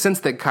 yeah, it makes sense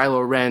that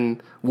Kylo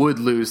Ren would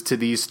lose to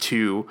these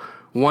two.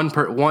 One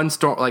former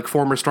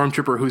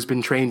stormtrooper who's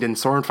been trained in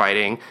sword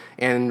fighting,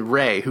 and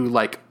Rey, who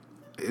like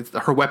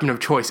her weapon of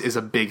choice is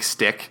a big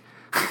stick.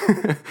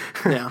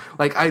 Yeah.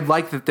 Like I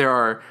like that there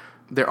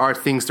are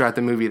things throughout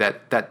the movie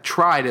that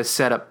try to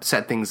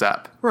set things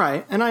up.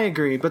 Right, and I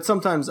agree, but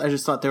sometimes I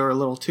just thought they were a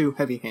little too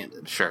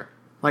heavy-handed. Sure.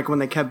 Like when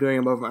they kept doing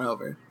them over and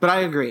over. But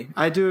I agree.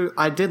 I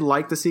did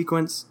like the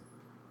sequence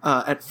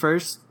at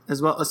first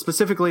as well,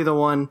 specifically the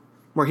one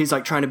where he's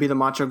like trying to be the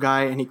macho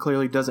guy and he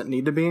clearly doesn't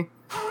need to be.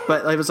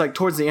 But it was like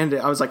towards the end,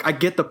 I was like, I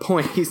get the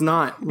point. He's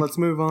not. Let's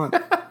move on.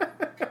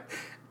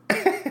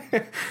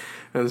 That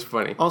was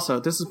funny. Also,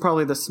 this is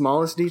probably the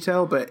smallest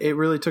detail, but it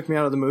really took me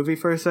out of the movie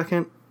for a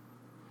second.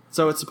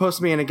 So it's supposed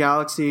to be in a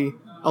galaxy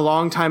a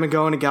long time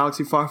ago in a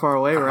galaxy far, far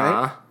away,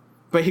 right?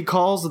 But he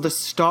calls the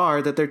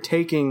star that they're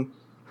taking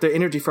the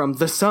energy from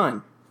the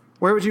sun.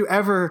 Why would you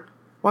ever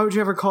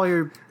call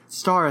your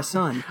star a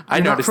sun? I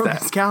noticed not from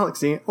that. this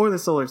galaxy or the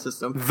solar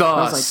system.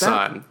 The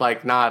sun.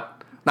 Like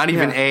not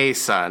even a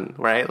sun,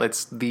 right?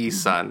 It's the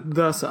sun.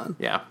 The sun.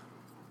 Yeah.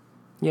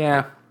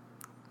 Yeah.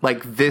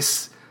 Like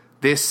this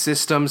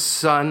system's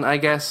sun, I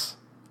guess.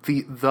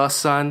 The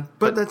sun.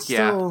 But that's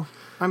still,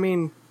 I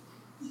mean,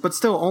 but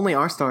still only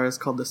our star is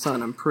called the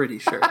sun, I'm pretty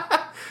sure.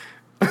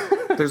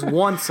 There's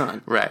one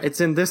sun. Right. It's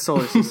in this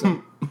solar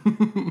system.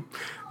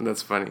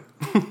 That's funny.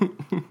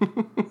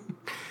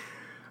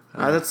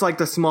 That's like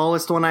the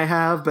smallest one I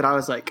have, but I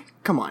was like,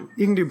 come on,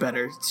 you can do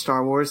better,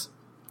 Star Wars.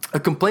 A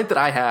complaint that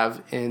I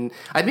have, and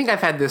I think I've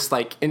had this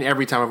like in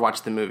every time I've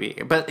watched the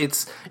movie, but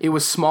it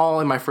was small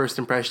in my first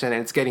impression, and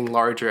it's getting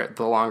larger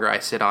the longer I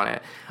sit on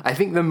it. I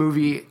think the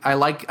movie, I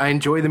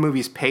enjoy the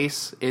movie's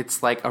pace.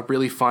 It's like a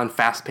really fun,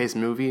 fast-paced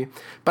movie,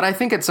 but I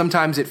think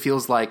sometimes it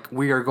feels like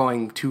we are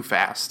going too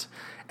fast.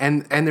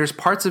 And there's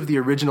parts of the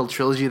original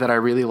trilogy that I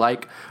really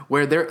like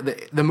where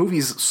the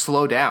movies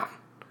slow down,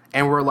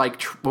 and we're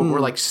like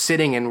we're like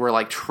sitting and we're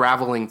like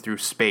traveling through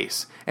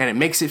space, and it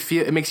makes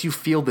you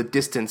feel the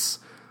distance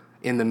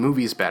in the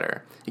movies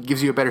better. It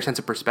gives you a better sense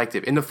of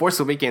perspective. In The Force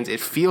Awakens,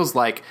 it feels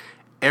like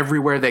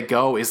everywhere they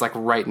go is like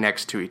right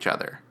next to each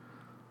other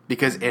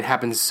because it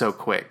happens so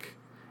quick.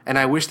 And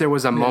I wish there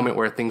was a moment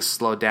where things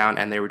slowed down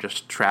and they were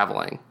just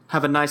traveling.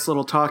 Have a nice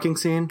little talking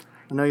scene.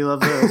 I know you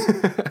love those.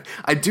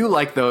 I do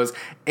like those,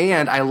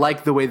 and I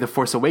like the way The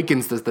Force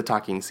Awakens does the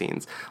talking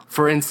scenes.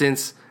 For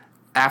instance,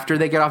 after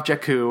they get off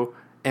Jakku,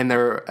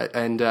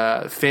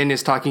 and Finn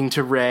is talking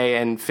to Rey,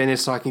 and Finn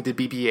is talking to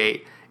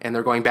BB-8, and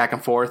they're going back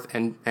and forth,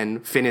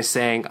 and Finn is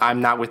saying,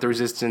 "I'm not with the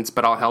Resistance,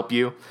 but I'll help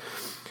you."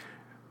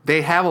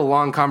 They have a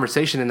long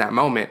conversation in that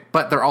moment,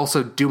 but they're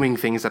also doing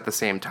things at the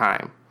same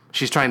time.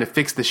 She's trying to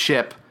fix the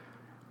ship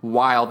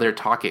while they're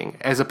talking,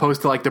 as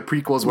opposed to like the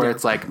prequels where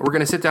it's like, we're going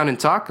to sit down and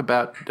talk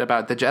about the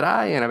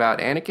Jedi and about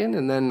Anakin,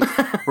 and then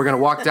we're going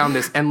to walk down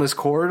this endless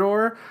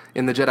corridor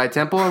in the Jedi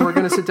Temple, and we're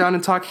going to sit down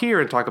and talk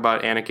here and talk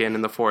about Anakin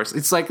and the Force.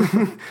 It's like,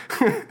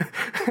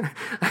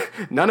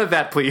 none of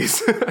that,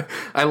 please.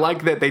 I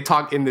like that they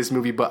talk in this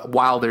movie, but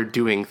while they're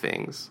doing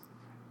things,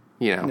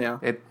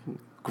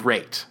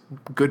 great,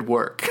 good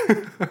work.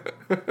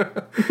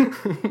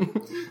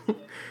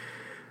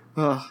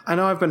 I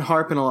know I've been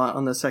harping a lot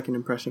on the second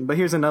impression, but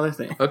here's another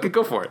thing. Okay,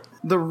 go for it.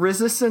 The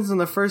Resistance and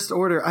the First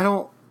Order,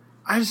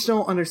 I just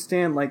don't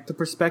understand, like, the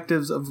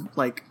perspectives of,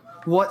 like,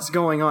 what's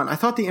going on. I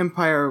thought the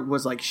Empire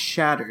was, like,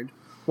 shattered.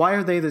 Why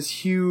are they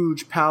this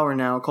huge power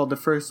now called the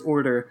First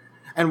Order?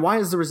 And why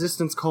is the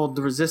Resistance called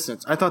the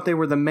Resistance? I thought they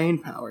were the main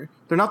power.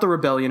 They're not the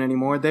Rebellion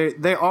anymore.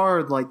 They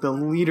are, like, the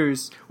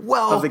leaders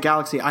of the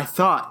galaxy, I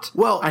thought.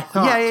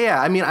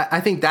 Yeah. I mean, I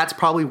think that's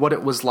probably what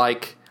it was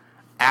like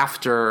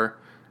after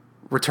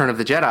Return of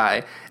the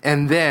Jedi,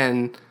 and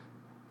then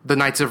the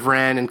Knights of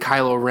Ren and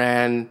Kylo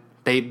Ren,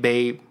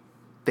 they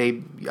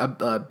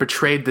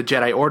betrayed the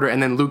Jedi Order,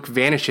 and then Luke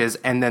vanishes,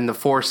 and then the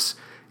Force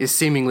is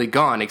seemingly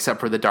gone except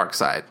for the dark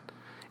side.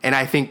 And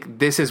I think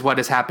this is what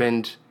has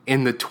happened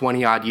in the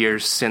 20-odd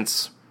years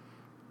since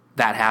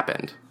that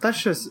happened.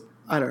 That's just,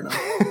 I don't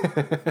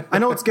know. I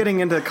know it's getting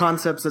into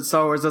concepts that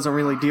Star Wars doesn't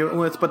really deal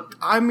with, but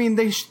I mean,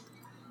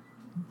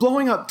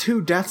 blowing up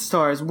 2 Death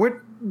Stars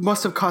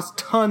must have cost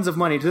tons of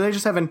money. Do they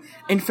just have an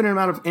infinite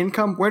amount of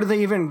income? Where do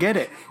they even get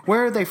it?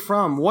 Where are they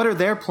from? What are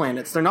their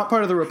planets? They're not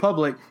part of the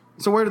Republic,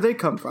 so where do they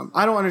come from?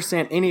 I don't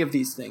understand any of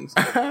these things.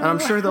 And I'm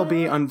sure they'll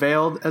be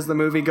unveiled as the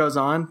movie goes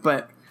on,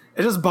 but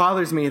it just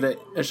bothers me that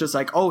it's just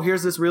like, oh,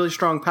 here's this really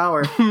strong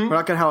power. We're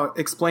not going to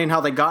explain how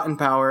they got in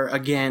power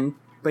again,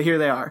 but here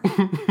they are.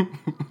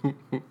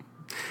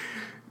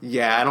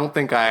 Yeah, I don't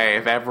think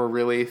I've ever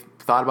really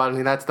thought about any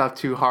of that stuff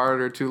too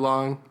hard or too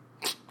long.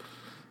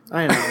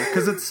 I know,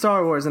 because it's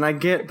Star Wars, and I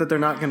get that they're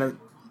not going to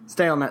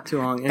stay on that too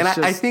long. It's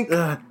I think...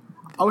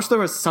 I wish there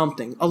was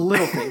something, a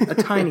little thing, a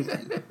tiny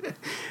thing.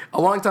 A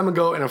long time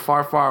ago and a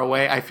far, far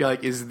away, I feel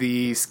like is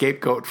the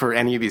scapegoat for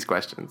any of these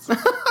questions.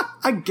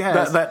 I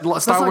guess. That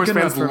Star Wars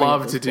fans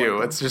love to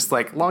do. It's just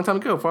like, long time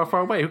ago, far,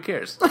 far away, who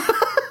cares? No,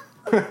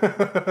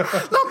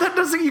 that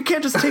doesn't, you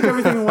can't just take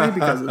everything away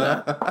because of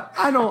that.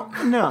 I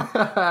don't know.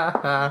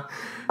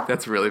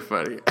 That's really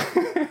funny.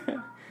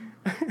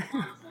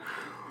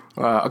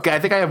 Okay, I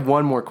think I have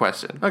one more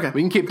question. Okay.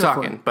 We can keep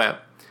talking,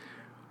 but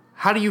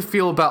how do you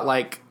feel about,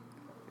 like,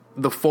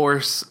 the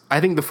Force?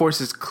 I think the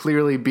Force is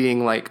clearly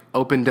being, like,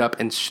 opened up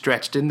and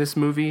stretched in this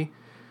movie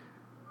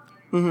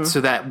so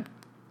that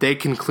they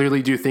can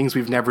clearly do things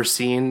we've never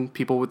seen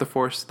people with the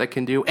Force that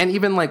can do. And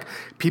even, like,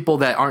 people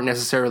that aren't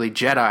necessarily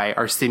Jedi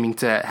are seeming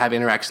to have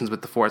interactions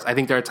with the Force. I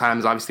think there are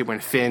times, obviously, when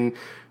Finn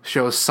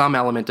shows some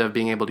element of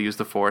being able to use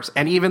the Force.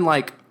 And even,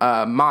 like,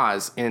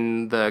 Maz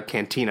in the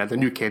cantina, the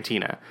new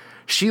cantina.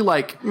 She,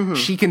 like,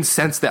 she can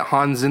sense that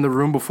Han's in the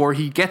room before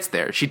he gets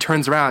there. She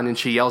turns around and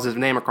she yells his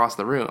name across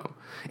the room.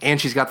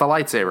 And she's got the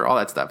lightsaber, all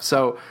that stuff.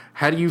 So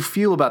how do you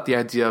feel about the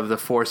idea of the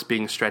Force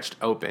being stretched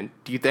open?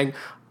 Do you think...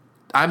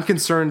 I'm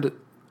concerned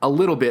a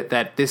little bit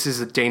that this is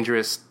a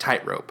dangerous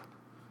tightrope.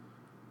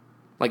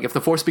 Like, if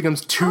the Force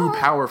becomes too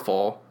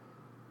powerful...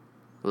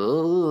 I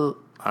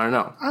don't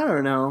know. I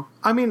don't know.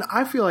 I mean,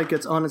 I feel like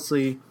it's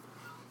honestly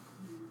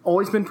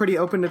always been pretty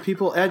open to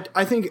people.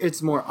 I think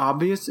it's more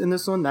obvious in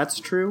this one, that's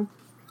true.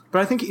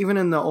 But I think even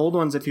in the old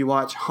ones, if you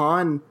watch,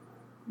 Han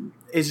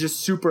is just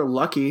super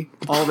lucky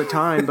all the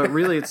time, but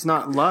really it's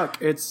not luck,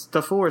 it's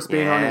the Force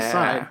being on his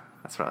side.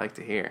 That's what I like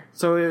to hear.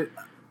 So,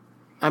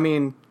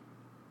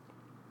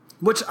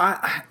 which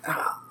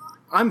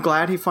I'm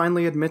glad he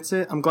finally admits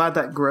it. I'm glad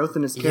that growth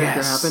in his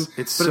character happened.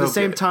 But at the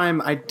same time,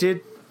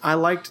 I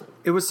liked,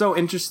 it was so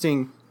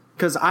interesting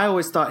because I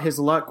always thought his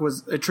luck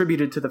was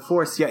attributed to the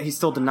Force, yet he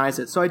still denies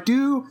it. So I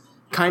do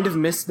kind of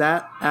miss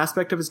that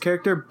aspect of his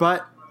character,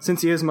 but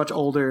since he is much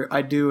older,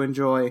 I do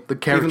enjoy the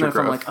character even if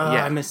growth. I'm like,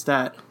 I missed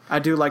that. I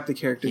do like the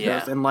character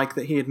growth and like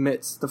that he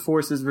admits the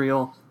Force is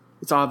real.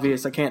 It's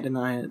obvious. I can't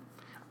deny it.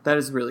 That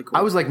is really cool.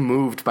 I was like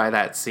moved by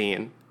that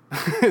scene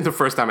the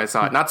first time I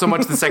saw it. Not so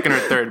much the second or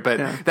third,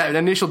 but that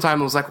initial time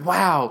I was like,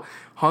 wow,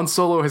 Han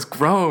Solo has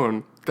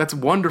grown. That's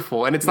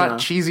wonderful. And it's not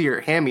cheesy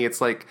or hammy.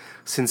 It's like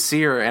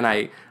sincere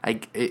and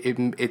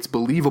it's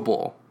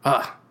believable.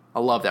 I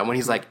love that when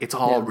he's like, it's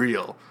all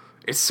real.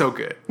 It's so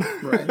good.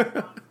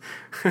 Right.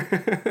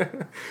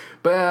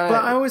 But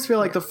I always feel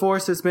like the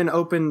Force has been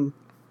open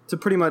to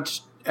pretty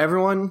much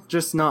everyone,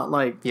 just not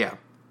like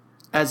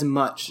as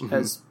much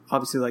as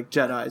obviously like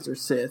Jedis or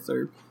Sith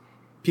or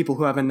people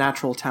who have a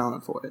natural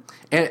talent for it.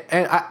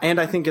 And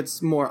I think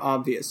it's more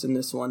obvious in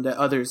this one that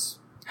others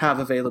have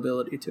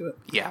availability to it.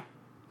 Yeah.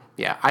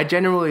 Yeah. I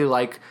genuinely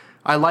like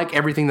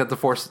everything that the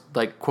Force,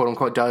 like, quote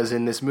unquote, does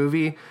in this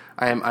movie.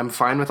 I'm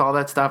fine with all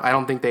that stuff. I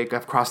don't think they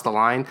have crossed the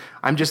line.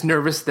 I'm just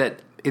nervous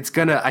that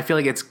I feel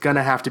like it's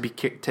gonna have to be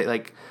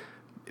like,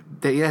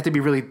 they have to be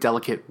really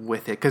delicate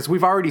with it, because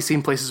we've already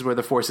seen places where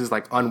the Force is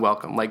like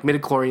unwelcome, like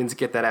midichlorians,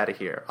 get that out of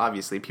here.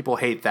 Obviously people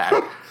hate that.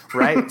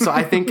 Right? So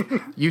I think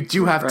you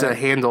do have to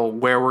handle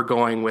where we're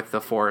going with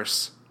the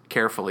Force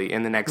carefully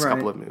in the next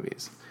couple of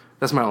movies.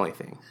 That's my only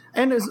thing.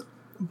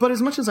 But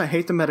as much as I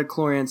hate the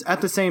midichlorians,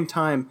 at the same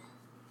time,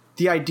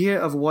 the idea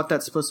of what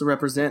that's supposed to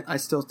represent, I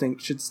still think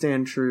should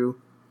stand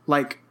true.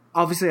 Like,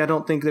 obviously I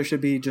don't think there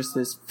should be just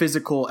this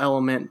physical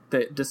element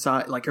that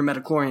decide, like your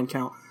midichlorian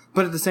count.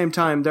 But at the same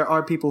time, there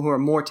are people who are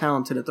more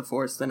talented at the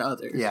Force than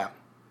others. Yeah.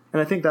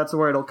 And I think that's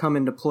where it'll come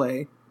into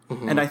play.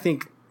 Mm-hmm. And I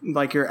think,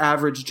 like, your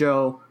average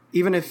Joe,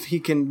 even if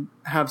he can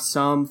have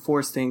some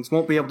Force things,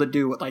 won't be able to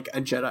do what, like, a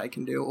Jedi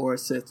can do or a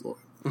Sith Lord.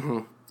 Mm-hmm.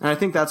 And I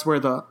think that's where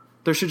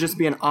there should just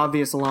be an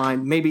obvious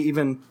line, maybe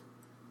even,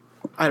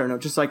 I don't know,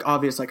 just, like,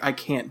 obvious, like, I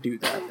can't do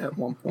that at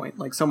one point.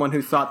 Like, someone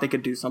who thought they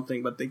could do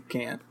something, but they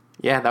can't.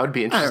 Yeah, that would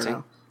be interesting. I don't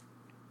know.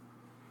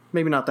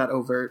 Maybe not that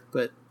overt,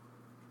 but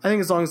I think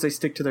as long as they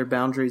stick to their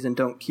boundaries and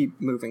don't keep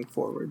moving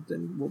forward,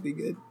 then we'll be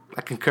good.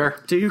 I concur.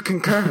 Do you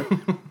concur?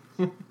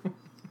 I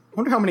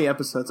wonder how many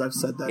episodes I've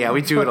said that. Yeah,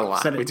 we do it a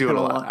lot. We do it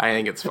a lot. I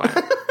think it's fine.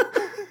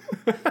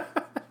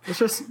 Let's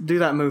just do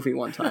that movie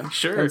one time.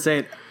 Sure. And say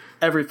it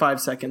every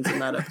 5 seconds in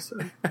that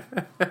episode.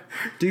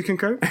 Do you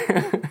concur?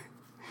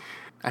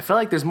 I feel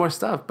like there's more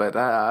stuff, but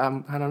I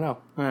don't know.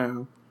 I don't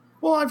know.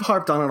 Well, I've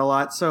harped on it a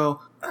lot,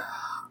 so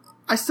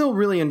I still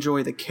really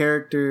enjoy the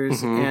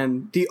characters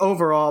and the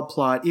overall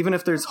plot, even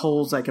if there's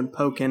holes I can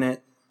poke in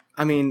it.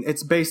 I mean,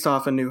 it's based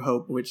off A New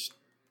Hope, which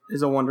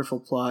is a wonderful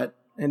plot,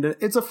 and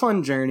it's a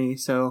fun journey,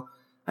 so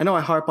I know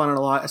I harp on it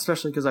a lot,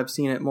 especially because I've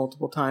seen it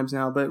multiple times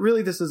now, but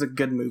really this is a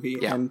good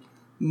movie, and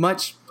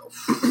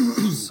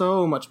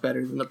so much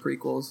better than the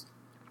prequels.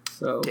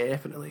 So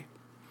Definitely.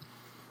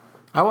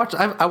 I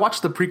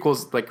watched the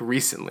prequels like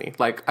recently.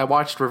 Like I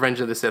watched Revenge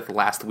of the Sith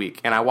last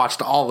week, and I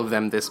watched all of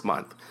them this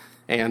month.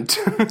 And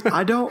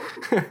I don't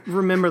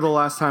remember the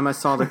last time I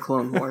saw the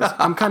Clone Wars.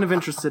 I'm kind of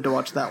interested to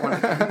watch that one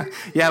again.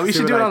 yeah, we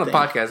should do it on the think.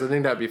 podcast. I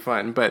think that'd be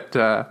fun. But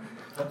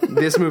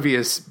this movie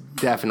is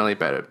definitely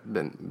better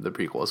than the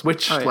prequels,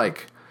 which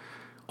like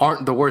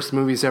aren't the worst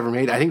movies ever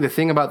made. I think the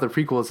thing about the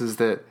prequels is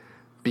that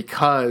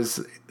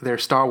because they're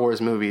Star Wars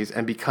movies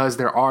and because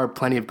there are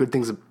plenty of good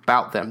things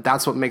about them,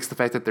 that's what makes the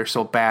fact that they're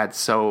so bad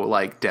so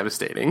like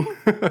devastating.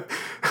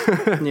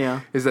 Yeah.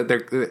 Is that there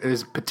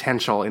is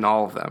potential in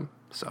all of them.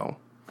 So,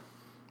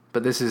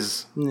 but this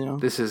is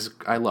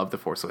I love The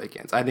Force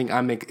Awakens. I think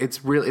it's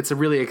a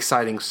really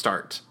exciting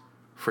start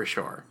for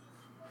sure.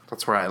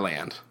 That's where I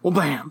land. Well,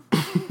 bam.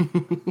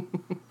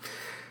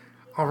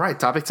 All right,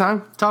 topic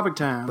time? Topic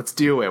time. Let's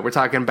do it. We're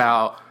talking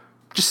about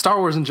just Star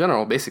Wars in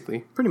general, basically.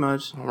 Pretty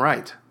much. All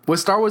right. Was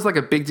Star Wars like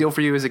a big deal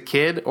for you as a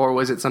kid, or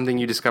was it something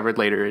you discovered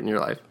later in your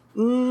life? A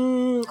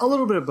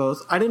little bit of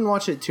both. I didn't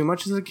watch it too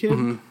much as a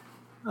kid.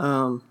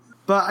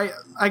 But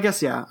I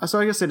guess, yeah. So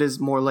I guess it is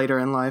more later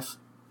in life.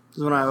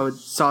 Is when I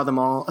saw them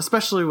all,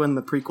 especially when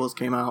the prequels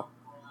came out.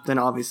 Then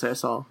obviously I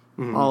saw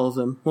all of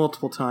them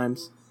multiple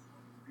times.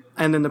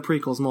 And then the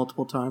prequels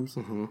multiple times.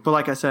 But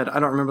like I said, I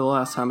don't remember the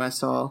last time I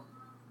saw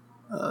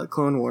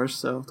Clone Wars,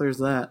 so there's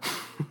that.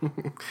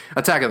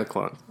 Attack of the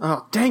Clones.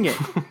 Oh, dang it.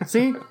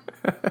 See?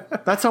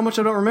 That's how much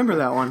I don't remember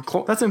that one.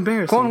 That's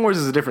embarrassing. Clone Wars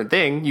is a different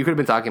thing. You could have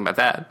been talking about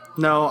that.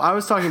 No, I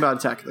was talking about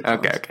Attack of the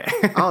Clones.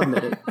 Okay. I'll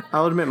admit it.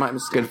 I'll admit my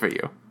mistake. Good for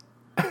you.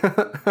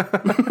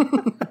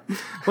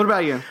 What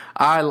about you?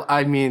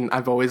 I mean,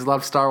 I've always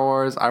loved Star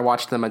Wars. I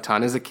watched them a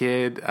ton as a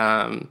kid.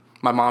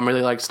 My mom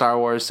really liked Star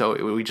Wars,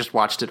 so we just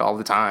watched it all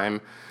the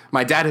time.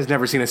 My dad has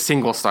never seen a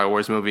single Star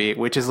Wars movie,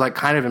 which is like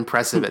kind of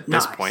impressive at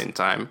this point in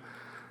time.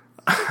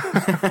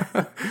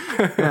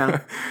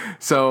 Yeah.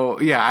 So,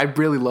 yeah, I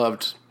really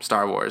loved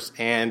Star Wars,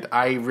 and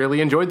I really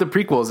enjoyed the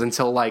prequels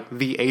until like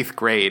the 8th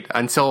grade,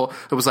 until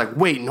it was like,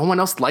 wait, no one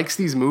else likes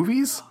these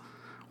movies?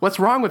 What's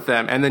wrong with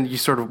them? And then you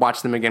sort of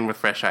watch them again with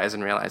fresh eyes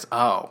and realize,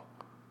 oh,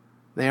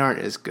 they aren't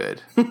as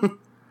good.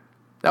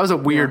 That was a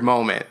weird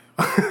moment.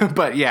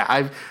 But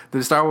yeah,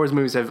 the Star Wars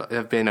movies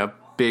have been a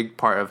big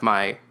part of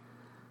my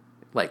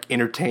like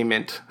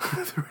entertainment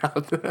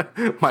throughout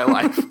my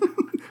life.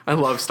 I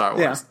love Star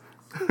Wars. Yeah.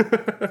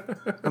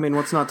 I mean,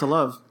 what's not to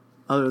love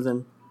other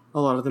than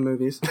a lot of the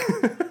movies?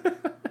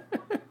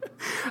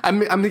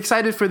 I'm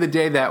excited for the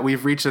day that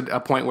we've reached a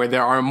point where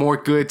there are more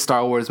good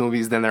Star Wars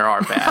movies than there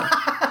are bad.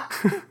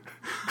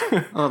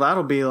 Oh,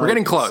 that'll be like We're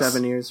getting close.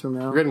 7 years from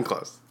now. We're getting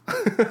close. Do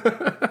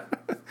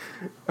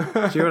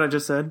you hear what I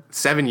just said?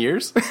 7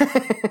 years?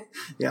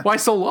 Yeah. Why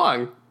so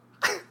long?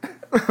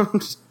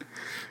 It's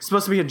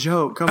supposed to be a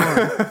joke. Come on. I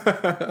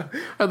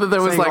thought that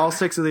was Saying like, all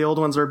 6 of the old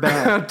ones are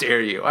bad. how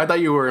dare you? I thought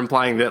you were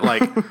implying that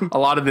like a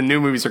lot of the new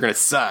movies are going to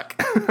suck.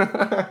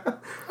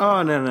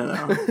 Oh,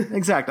 no.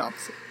 Exact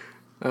opposite.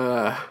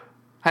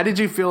 How did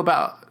you feel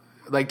about,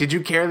 like, did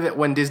you care that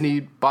when Disney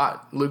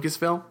bought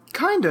Lucasfilm?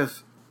 Kind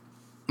of.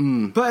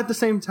 But at the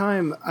same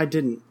time, I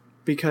didn't.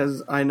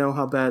 Because I know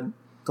how bad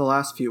the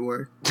last few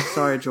were.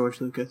 Sorry, George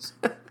Lucas.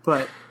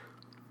 But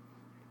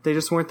they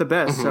just weren't the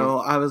best. So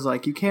I was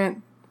like, they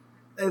can't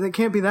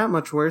be that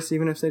much worse,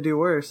 even if they do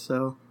worse.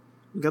 So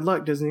good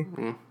luck, Disney.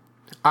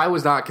 I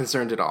was not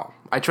concerned at all.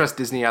 I trust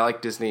Disney. I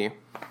like Disney.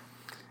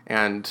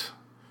 And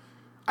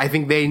I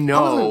think they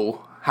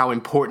know how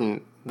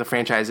important the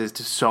franchise is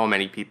to so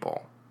many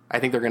people. I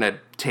think they're going to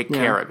take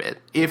care of it.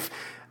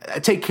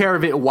 Take care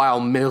of it while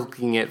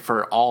milking it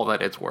for all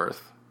that it's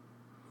worth.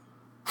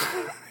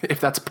 If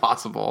that's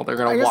possible, they're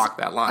going to walk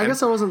that line. I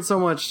guess I wasn't so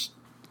much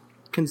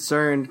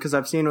concerned because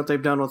I've seen what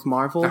they've done with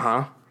Marvel.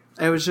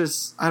 It was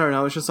just, I don't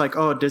know, it's just like,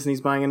 oh,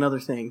 Disney's buying another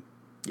thing.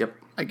 Yep.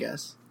 I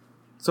guess.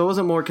 So I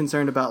wasn't more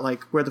concerned about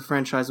like where the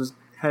franchise was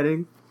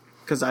heading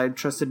because I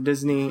trusted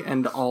Disney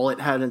and all it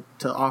had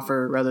to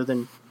offer rather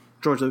than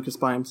George Lucas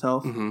by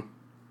himself.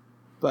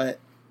 But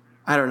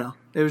I don't know.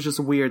 It was just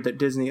weird that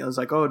Disney, I was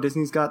like, oh,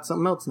 Disney's got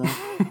something else now.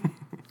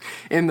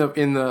 In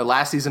the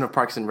last season of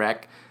Parks and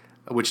Rec,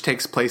 which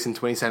takes place in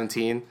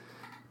 2017,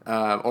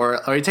 or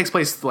it takes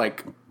place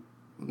like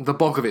the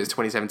bulk of it is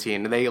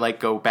 2017. They like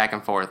go back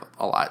and forth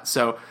a lot.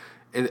 So,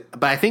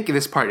 but I think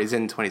this part is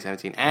in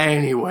 2017.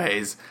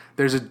 Anyways,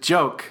 there's a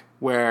joke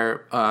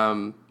where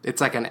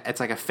it's like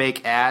a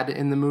fake ad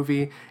in the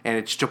movie, and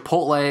it's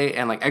Chipotle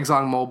and like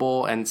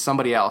ExxonMobil and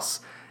somebody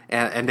else.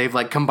 and they've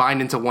like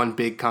combined into one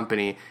big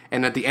company.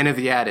 And at the end of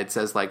the ad, it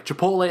says like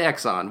Chipotle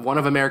Exxon, one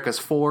of America's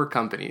 4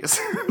 companies.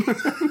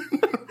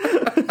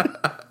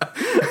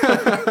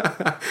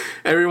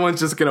 Everyone's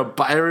just gonna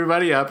buy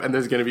everybody up, and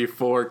there's gonna be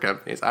 4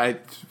 companies.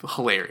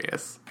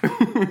 Hilarious.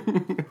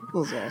 That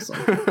was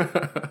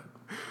awesome.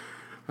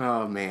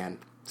 Oh man.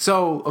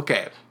 So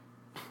okay,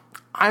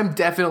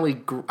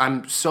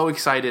 I'm so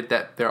excited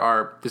that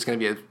there's gonna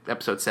be an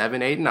episode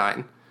 7, 8, and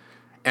 9,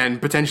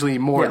 and potentially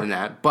more than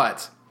that.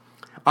 But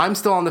I'm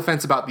still on the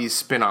fence about these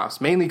spin-offs,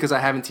 mainly because I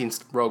haven't seen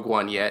Rogue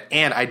One yet,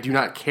 and I do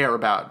not care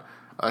about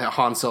a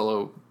Han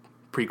Solo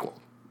prequel.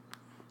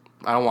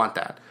 I don't want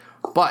that.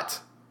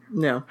 But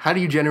No. how do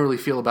you generally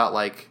feel about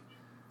like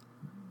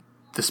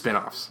the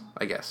spin-offs,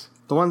 I guess?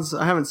 The ones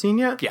I haven't seen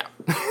yet? Yeah.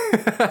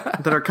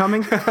 That are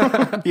coming?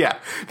 Yeah.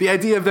 The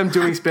idea of them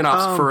doing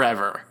spin-offs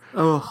forever.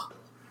 Oh.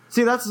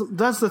 See, that's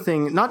the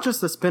thing. Not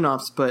just the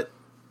spin-offs, but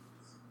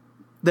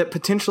that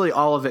potentially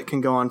all of it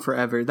can go on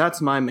forever.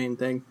 That's my main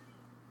thing.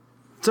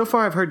 So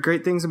far, I've heard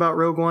great things about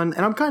Rogue One,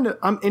 and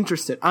I'm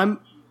interested. I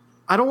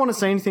don't want to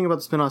say anything about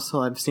the spin-offs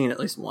till I've seen at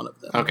least one of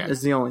them. Okay.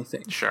 Is the only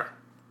thing. Sure.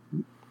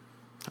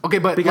 Okay,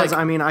 but Because, like,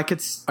 I mean, I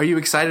could... are you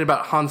excited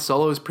about Han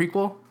Solo's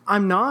prequel?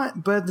 I'm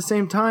not, but at the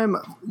same time,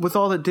 with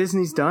all that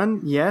Disney's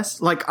done,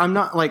 yes. Like, I'm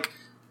not, like...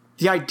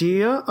 The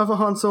idea of a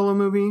Han Solo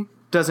movie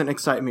doesn't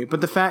excite me,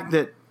 but the fact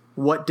that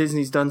what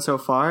Disney's done so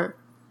far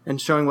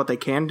and showing what they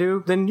can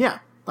do, then yeah,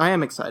 I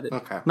am excited.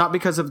 Okay. Not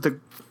because of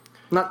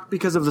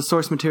the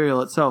source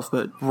material itself,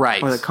 but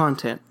Right. or the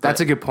content.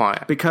 That's a good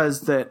point.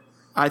 Because that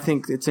I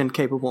think it's in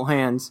capable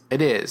hands.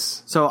 It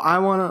is. So I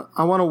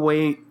wanna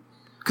wait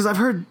because I've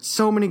heard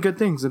so many good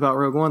things about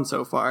Rogue One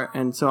so far,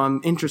 and so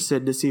I'm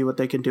interested to see what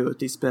they can do with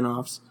these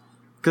spin-offs.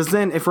 Because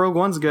then, if Rogue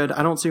One's good,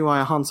 I don't see why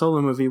a Han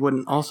Solo movie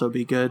wouldn't also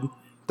be good.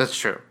 That's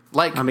true.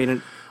 Like, I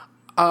mean,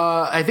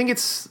 I think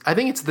it's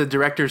the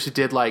directors who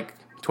did like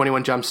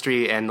 21 Jump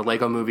Street and the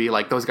Lego Movie.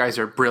 Like, those guys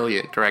are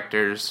brilliant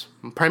directors,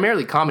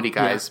 primarily comedy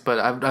guys, but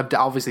I've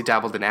obviously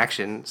dabbled in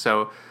action.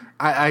 So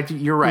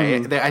you're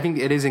right. I think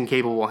it is in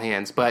capable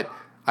hands, but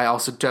I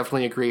also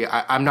definitely agree.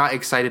 I'm not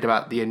excited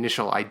about the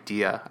initial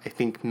idea. I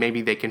think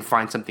maybe they can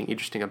find something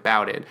interesting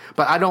about it,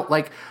 but I don't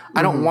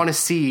want to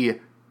see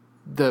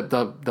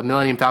the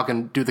Millennium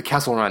Falcon do the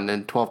Kessel Run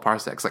in 12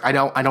 parsecs. Like, I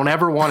don't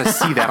ever want to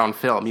see that on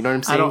film. You know what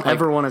I'm saying? I don't like,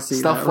 ever want to see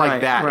stuff that.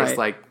 like that. Right. Is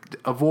like,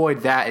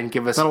 avoid that and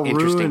give us That'll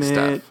interesting ruin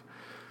stuff. it.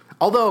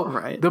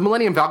 Although the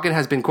Millennium Falcon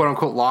has been quote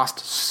unquote lost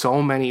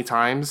so many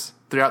times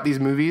throughout these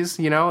movies,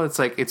 you know, it's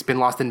like it's been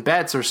lost in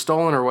bets or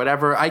stolen or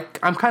whatever.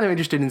 I'm kind of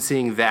interested in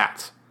seeing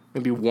that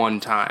maybe one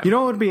time. You know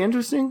what would be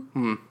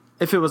interesting?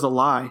 If it was a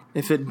lie.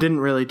 If it didn't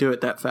really do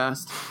it that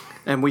fast.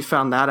 And we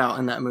found that out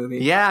in that movie.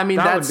 Yeah, I mean,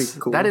 that that's, would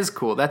be cool. that is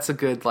cool. That's a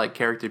good, like,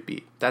 character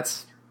beat.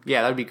 That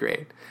would be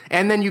great.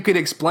 And then you could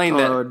explain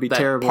it would be that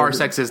terrible.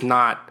 parsecs is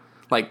not,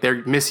 like,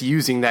 they're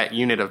misusing that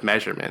unit of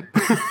measurement.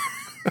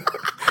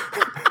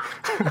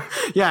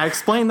 Yeah,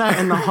 explain that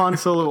in the Han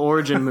Solo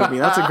origin movie.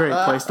 That's a great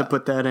place to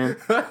put that in.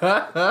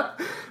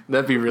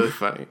 That'd be really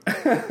funny.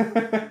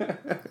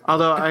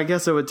 Although, I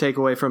guess it would take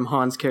away from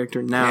Han's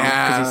character now,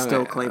 because he's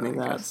still claiming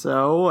that.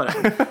 So,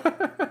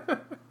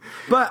 whatever.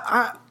 But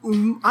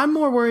I'm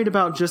more worried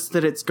about just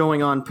that it's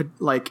going on,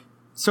 like,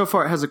 so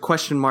far it has a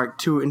question mark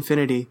to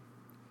infinity.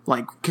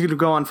 Like, could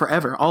go on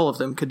forever. All of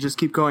them could just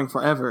keep going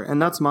forever.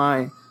 And that's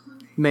my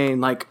main,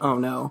 like, oh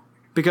no.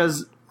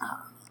 Because,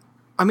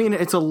 I mean,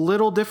 it's a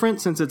little different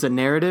since it's a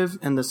narrative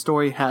and the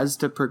story has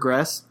to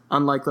progress,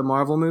 unlike the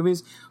Marvel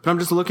movies. But I'm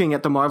just looking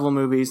at the Marvel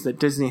movies that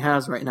Disney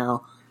has right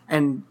now,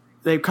 and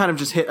they've kind of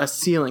just hit a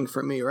ceiling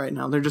for me right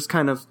now. They're just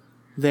kind of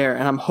there,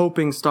 and I'm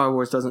hoping Star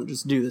Wars doesn't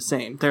just do the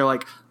same. They're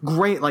like,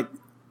 great, like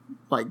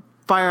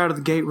fire out of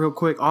the gate real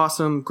quick,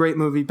 awesome, great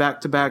movie back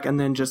to back, and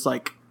then just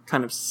like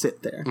kind of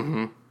sit there.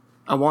 Mm-hmm.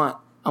 I want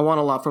a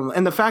lot from them.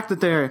 And the fact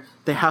that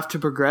they have to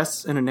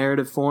progress in a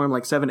narrative form,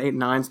 like 7, 8,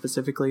 9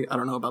 specifically, I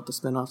don't know about the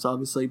spin-offs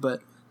obviously,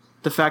 but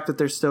the fact that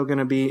there's still going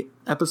to be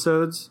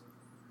episodes,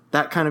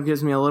 that kind of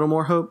gives me a little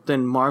more hope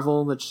than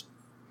Marvel, which,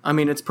 I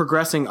mean, it's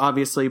progressing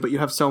obviously, but you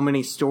have so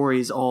many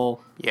stories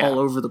all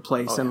over the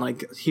place and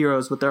like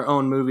heroes with their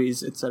own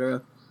movies,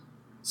 etc.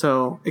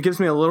 So it gives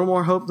me a little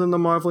more hope than the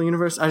Marvel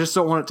universe. I just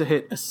don't want it to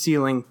hit a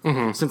ceiling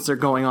since they're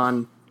going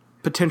on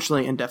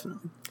potentially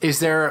indefinitely. Is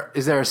there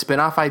a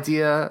spin-off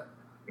idea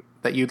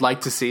that you'd like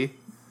to see?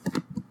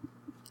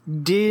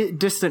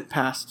 Distant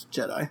past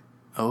Jedi.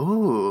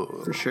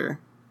 Oh, for sure.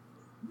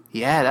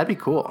 Yeah, that'd be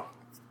cool.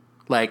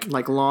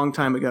 Like long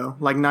time ago,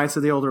 like Knights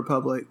of the Old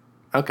Republic.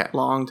 Okay,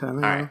 long time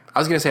ago. All right, I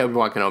was gonna say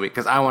Obi-Wan Kenobi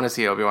because I want to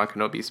see Obi-Wan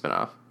Kenobi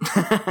spin-off.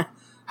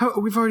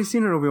 We've already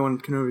seen an Obi-Wan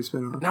Kenobi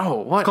spin-off. No,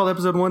 what? It's called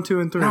Episode 1, 2,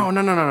 and 3.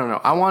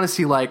 No. I want to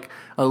see like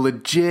a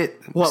legit,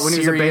 when serious,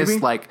 he was a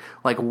baby?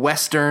 like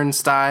Western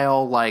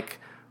style, like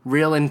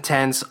real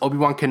intense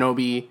Obi-Wan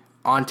Kenobi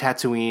on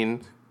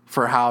Tatooine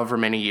for however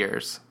many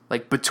years,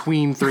 like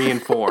between 3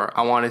 and 4.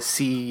 I want to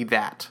see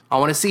that. I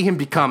want to see him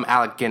become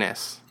Alec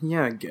Guinness.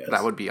 Yeah, I guess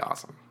that would be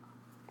awesome.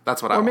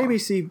 That's what I Or want. maybe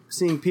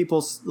seeing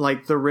people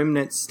like the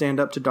remnants stand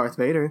up to Darth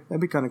Vader.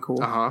 That'd be kind of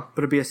cool. Uh-huh.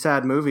 But it'd be a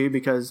sad movie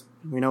because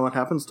we know what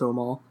happens to them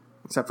all,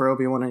 except for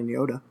Obi-Wan and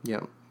Yoda.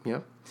 Yep.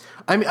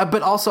 I mean,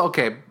 but also,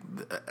 okay,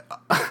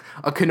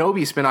 a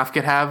Kenobi spinoff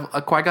could have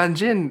a Qui-Gon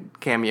Jinn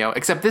cameo,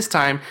 except this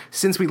time,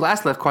 since we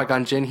last left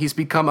Qui-Gon Jinn, he's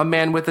become a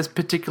man with a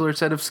particular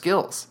set of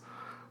skills.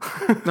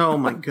 Oh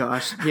my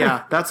gosh.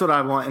 Yeah, that's what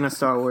I want in a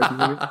Star Wars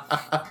movie.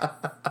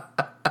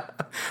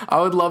 I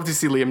would love to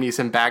see Liam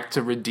Neeson back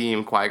to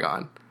redeem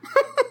Qui-Gon.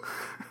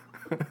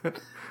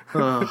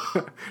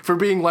 For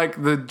being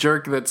like the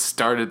jerk that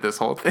started this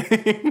whole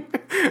thing.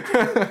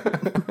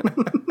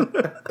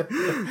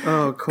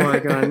 Oh,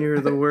 Qui-Gon, you're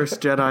the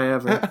worst Jedi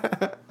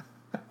ever.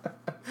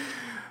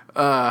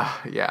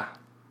 Yeah.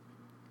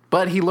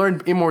 But he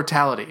learned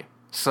immortality,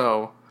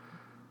 so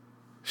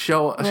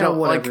show like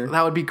whatever.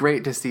 that would be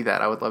great to see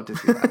that. I would love to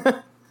see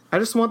that. I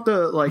just want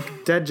the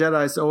like dead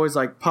Jedis to always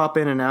like pop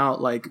in and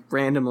out like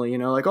randomly, you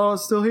know, like, oh,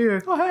 it's still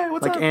here. Oh, hey,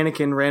 what's like up?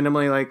 Anakin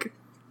randomly like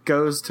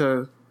goes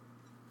to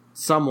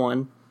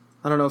someone.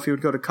 I don't know if he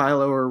would go to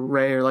Kylo or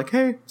Rey or like,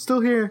 hey,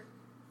 still here.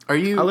 Are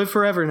you I live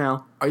forever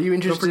now. Are you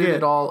interested forget.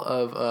 at all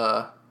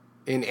of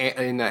in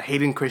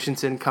Hayden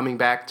Christensen coming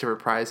back to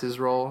reprise his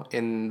role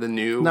in the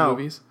new No.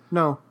 movies?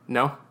 No.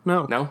 No.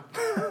 No. No.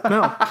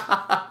 No.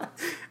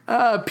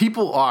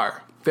 People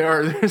are.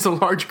 There's a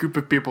large group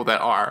of people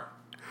that are.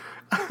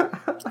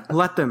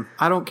 Let them.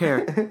 I don't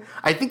care.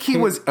 I think he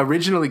was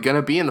originally going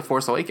to be in The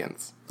Force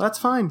Awakens. That's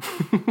fine.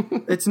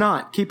 It's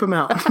not. Keep him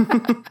out.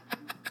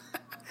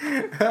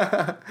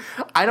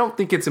 I don't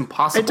think it's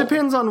impossible. It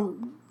depends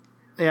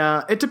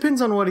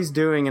on what he's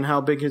doing and how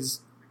big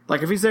his,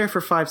 like, if he's there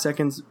for 5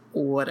 seconds,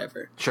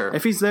 whatever. Sure.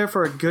 If he's there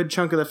for a good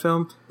chunk of the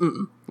film,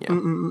 Yeah.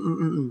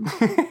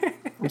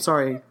 I'm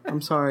sorry,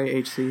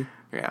 HC,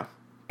 Yeah.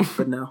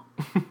 but no.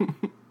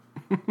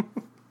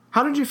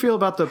 How did you feel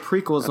about the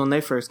prequels when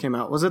they first came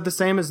out? Was it the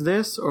same as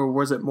this, or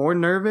was it more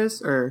nervous?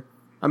 Or,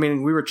 I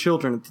mean, we were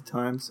children at the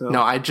time, so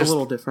No, it's a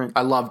little different.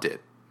 I loved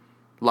it.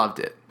 Loved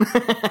it.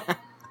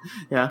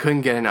 Yeah.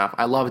 Couldn't get enough.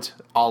 I loved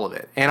all of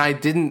it. And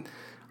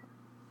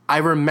I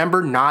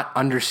remember not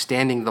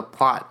understanding the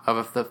plot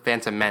of The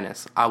Phantom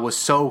Menace. I was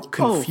so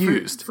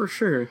confused. Oh, for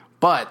sure.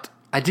 But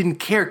I didn't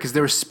care because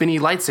there were spinny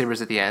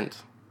lightsabers at the end.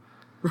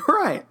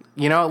 Right.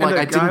 You know, like a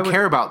I guy didn't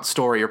care about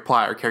story or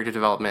plot or character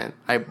development.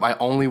 I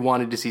only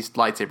wanted to see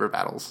lightsaber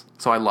battles.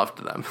 So I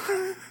loved them.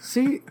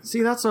 See,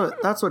 that's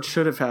what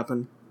should have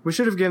happened. We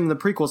should have given the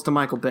prequels to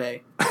Michael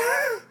Bay.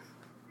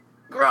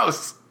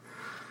 Gross.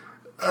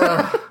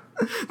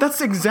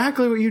 That's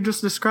exactly what you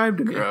just described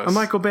to me. Gross. A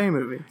Michael Bay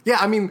movie. Yeah,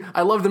 I mean,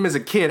 I loved them as a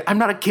kid. I'm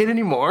not a kid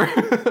anymore.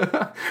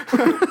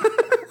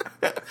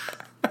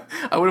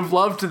 I would have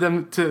loved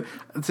them to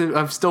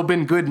have still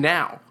been good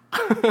now.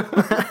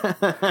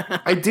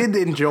 I did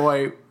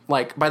enjoy,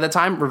 like, by the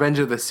time Revenge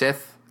of the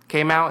Sith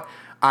came out,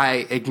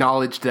 I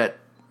acknowledged that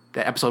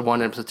episode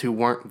 1 and episode 2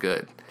 weren't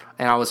good.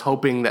 And I was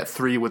hoping that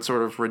 3 would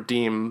sort of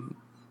redeem.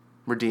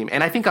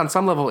 And I think on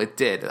some level it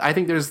did. I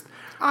think there's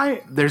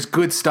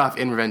good stuff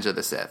in Revenge of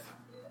the Sith.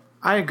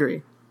 I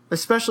agree.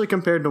 Especially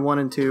compared to 1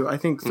 and 2. I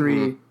think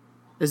 3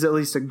 is at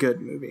least a good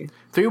movie.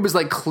 3 was,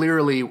 like,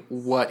 clearly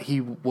what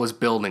he was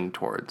building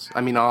towards.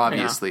 I mean,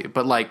 obviously.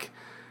 But, like,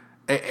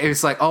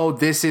 it's like, oh,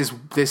 this is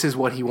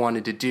what he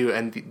wanted to do.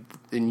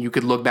 And you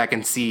could look back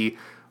and see,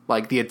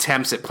 like, the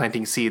attempts at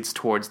planting seeds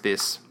towards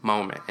this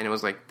moment. And it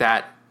was like,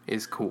 that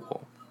is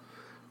cool.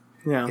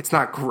 Yeah. It's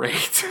not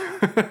great.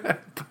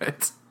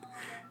 But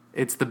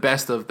it's the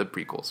best of the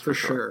prequels, for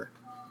sure.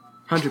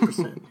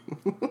 100%.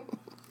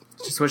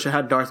 Just wish it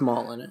had Darth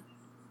Maul in it.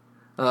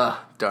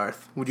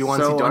 Darth. Would you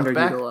want to So see Darth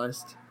back?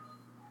 underutilized.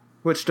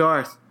 Which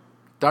Darth?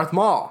 Darth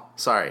Maul.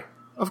 Sorry.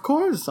 Of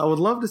course. I would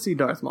love to see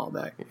Darth Maul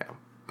back. Yeah.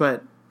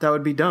 But that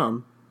would be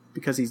dumb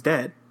because he's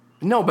dead.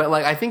 No, but,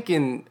 like, I think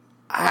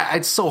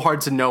it's so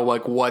hard to know,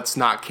 like, what's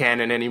not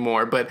canon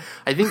anymore, but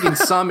I think in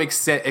some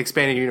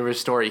expanded universe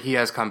story, he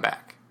has come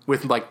back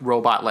with, like,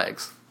 robot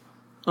legs.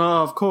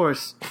 Oh, of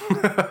course.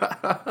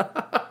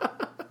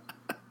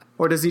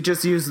 Or does he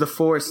just use the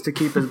Force to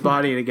keep his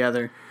body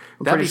together?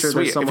 I'm That'd pretty be sure sweet.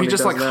 there's If someone he who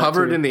just, does like, that,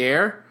 hovered too. in the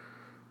air,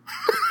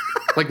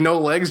 like, no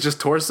legs,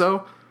 just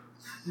torso,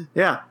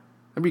 Yeah.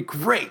 that'd be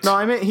great. No,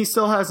 I mean, he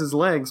still has his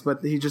legs,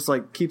 but he just,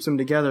 like, keeps them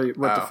together with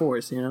the Oh.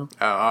 Force, you know?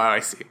 Oh,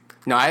 I see.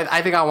 No,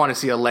 I think I want to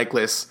see a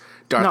legless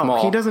Darth No,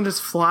 Maul. he doesn't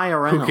just fly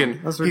around. Who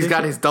can, That's he's got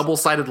ridiculous. his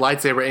double-sided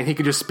lightsaber, and he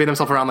can just spin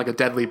himself around like a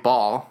deadly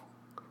ball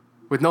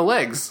with no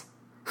legs.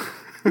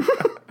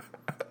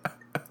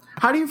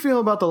 How do you feel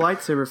about the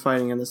lightsaber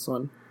fighting in this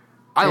one?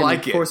 I In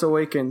like it. Force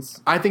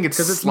Awakens. I think it's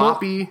 'Cause it's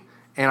sloppy,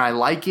 and I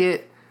like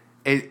it.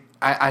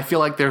 I feel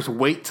like there's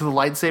weight to the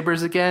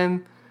lightsabers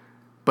again,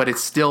 but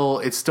it's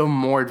still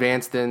more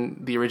advanced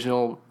than the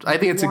original. I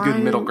think it's a good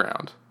Why- middle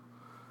ground.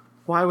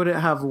 Why would it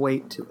have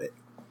weight to it?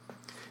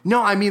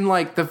 No, I mean,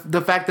 like,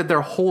 the fact that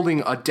they're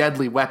holding a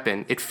deadly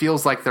weapon, it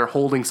feels like they're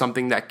holding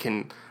something that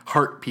can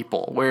hurt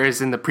people,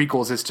 whereas in the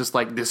prequels, it's just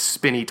like this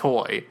spinny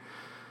toy.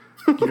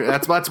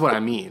 That's what I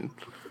mean.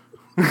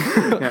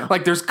 Yeah.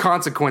 Like, there's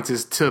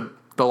consequences to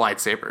the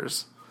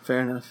lightsabers.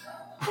 Fair enough.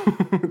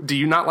 Do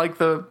you not like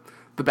the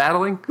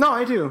battling? No,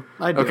 I do.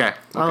 Okay.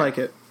 I like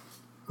it.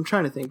 I'm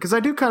trying to think. Because I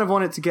do kind of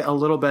want it to get a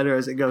little better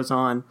as it goes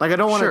on. Like, I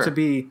don't want it to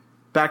be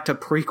back to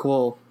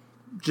prequel,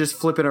 just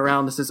flipping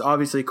around. This is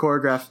obviously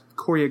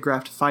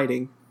choreographed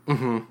fighting.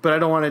 Mm-hmm. But I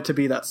don't want it to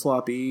be that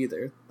sloppy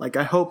either. Like,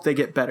 I hope they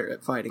get better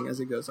at fighting as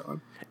it goes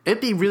on.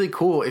 It'd be really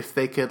cool if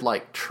they could,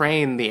 like,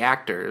 train the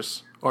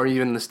actors or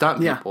even the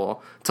stunt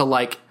people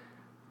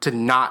to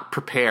not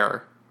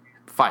prepare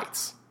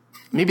fights.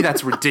 Maybe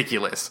that's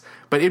ridiculous,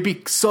 but it'd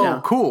be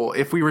so cool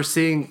if we were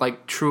seeing,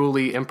 like,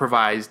 truly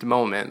improvised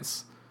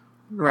moments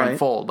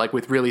unfold, like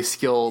with really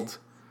skilled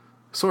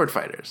sword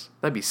fighters.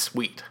 That'd be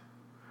sweet.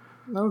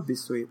 That would be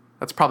sweet.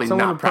 That's probably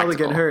Someone not would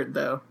practical. probably get hurt,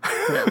 though.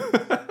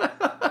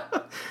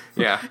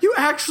 Yeah. You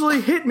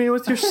actually hit me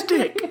with your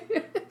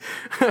stick.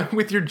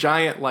 With your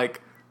giant, like...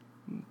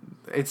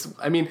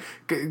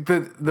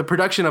 the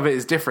production of it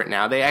is different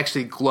now. They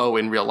actually glow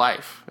in real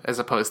life as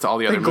opposed to all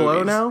the other movies. They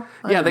glow now?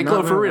 Yeah, they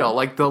glow for real.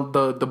 Like the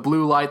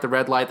blue light, the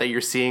red light that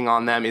you're seeing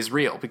on them is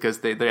real because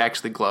they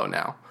actually glow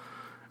now.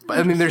 But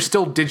I mean, they're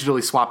still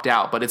digitally swapped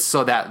out, but it's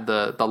so that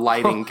the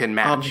lighting can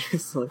match.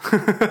 Obviously.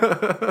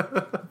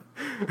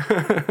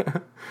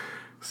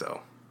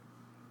 So,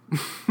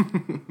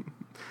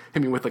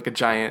 hit me with like a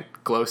giant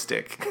glow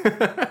stick.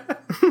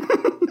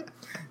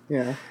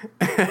 Yeah.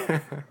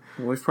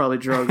 We've probably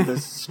drugged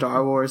this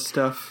Star Wars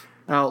stuff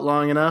out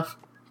long enough.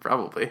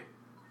 Probably.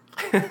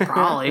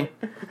 Probably.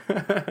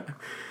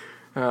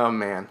 Oh,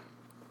 man.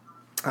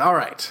 All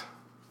right.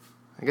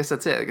 I guess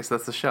that's it. I guess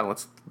that's the show.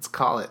 Let's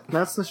call it.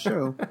 That's the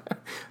show.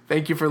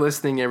 Thank you for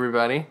listening,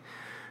 everybody.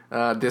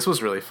 This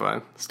was really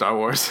fun. Star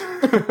Wars.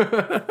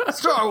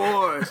 Star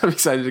Wars! I'm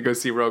excited to go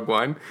see Rogue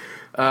One.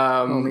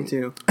 Me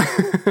too.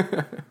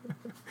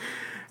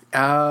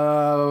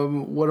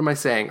 What am I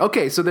saying?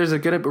 Okay, so we're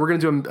going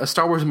to do a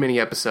Star Wars mini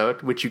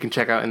episode, which you can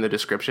check out in the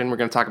description. We're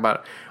going to talk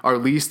about our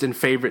least and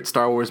favorite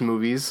Star Wars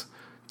movies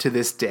to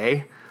this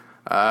day.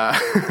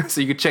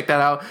 So you can check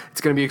that out.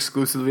 It's going to be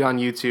exclusively on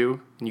YouTube,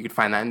 and you can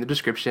find that in the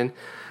description.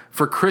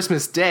 For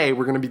Christmas Day,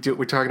 we're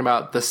talking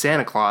about the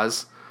Santa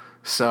Claus.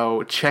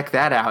 So check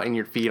that out in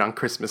your feed on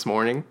Christmas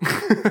morning.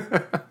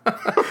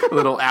 A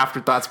little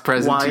afterthoughts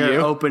present while to you. While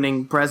you're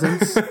opening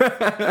presents.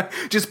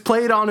 Just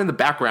play it on in the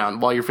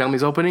background while your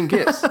family's opening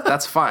gifts.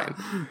 That's fine.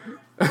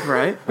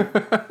 Right?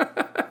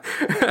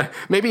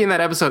 Maybe in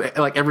that episode,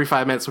 like every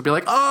 5 minutes, we'll be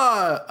like,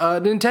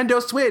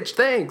 Nintendo Switch,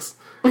 thanks.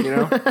 You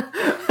know?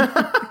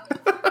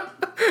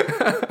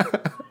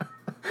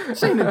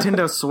 Say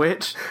Nintendo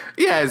Switch?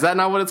 Yeah, is that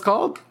not what it's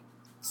called?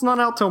 It's not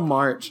out till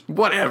March.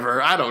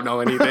 Whatever. I don't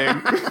know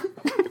anything.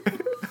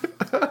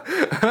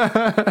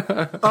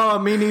 Oh,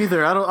 me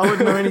neither. I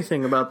wouldn't know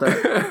anything about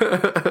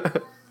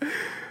that.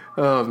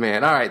 Oh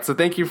man! All right. So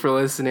thank you for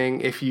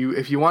listening. If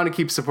you want to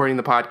keep supporting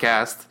the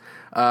podcast,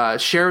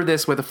 share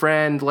this with a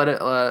friend.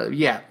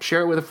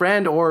 Share it with a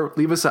friend, or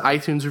leave us an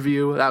iTunes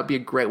review. That would be a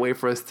great way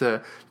for us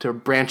to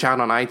branch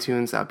out on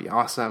iTunes. That'd be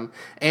awesome.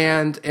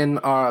 And in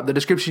the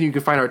description, you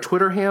can find our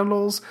Twitter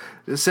handles.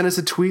 Send us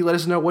a tweet. Let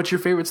us know what's your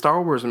favorite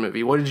Star Wars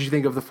movie. What did you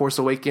think of The Force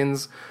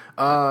Awakens?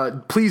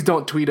 Please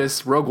don't tweet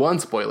us Rogue One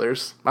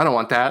spoilers. I don't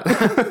want that.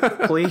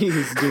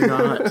 Please do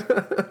not.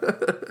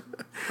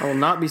 I will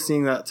not be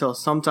seeing that till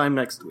sometime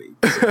next week.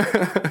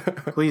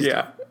 Please.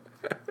 Yeah.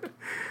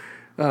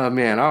 Oh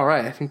man! All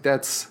right. I think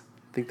that's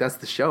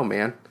the show,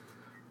 man.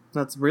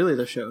 That's really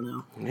the show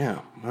now. Yeah.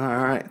 All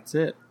right. That's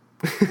it.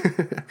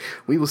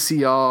 We will see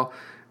y'all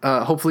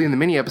hopefully in the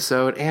mini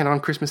episode and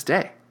on Christmas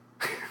Day.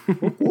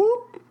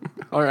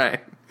 All right.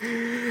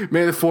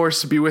 May the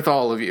Force be with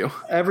all of you.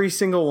 Every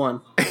single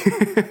one.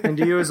 And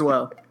you as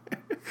well.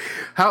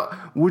 How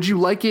would you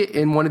like it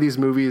in one of these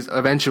movies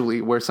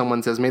eventually where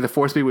someone says, "May the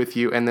Force be with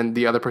you," and then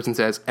the other person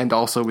says, "And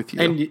also with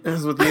you"? And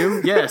is with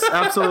you? Yes,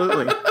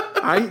 absolutely.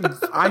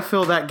 I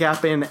fill that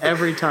gap in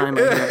every time.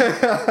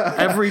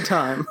 Every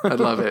time. I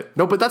love it.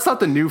 No, but that's not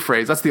the new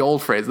phrase. That's the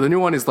old phrase. The new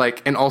one is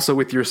like, "And also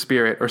with your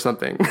spirit" or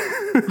something.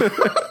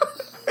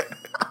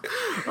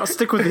 I'll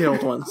stick with the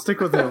old one.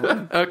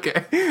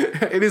 Okay.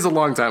 It is a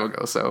long time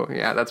ago, so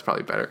yeah, that's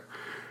probably better.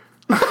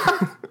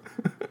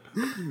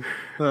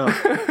 Well.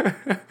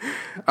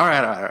 All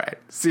right.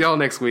 See y'all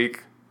next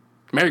week.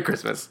 Merry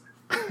Christmas.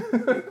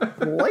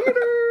 Later.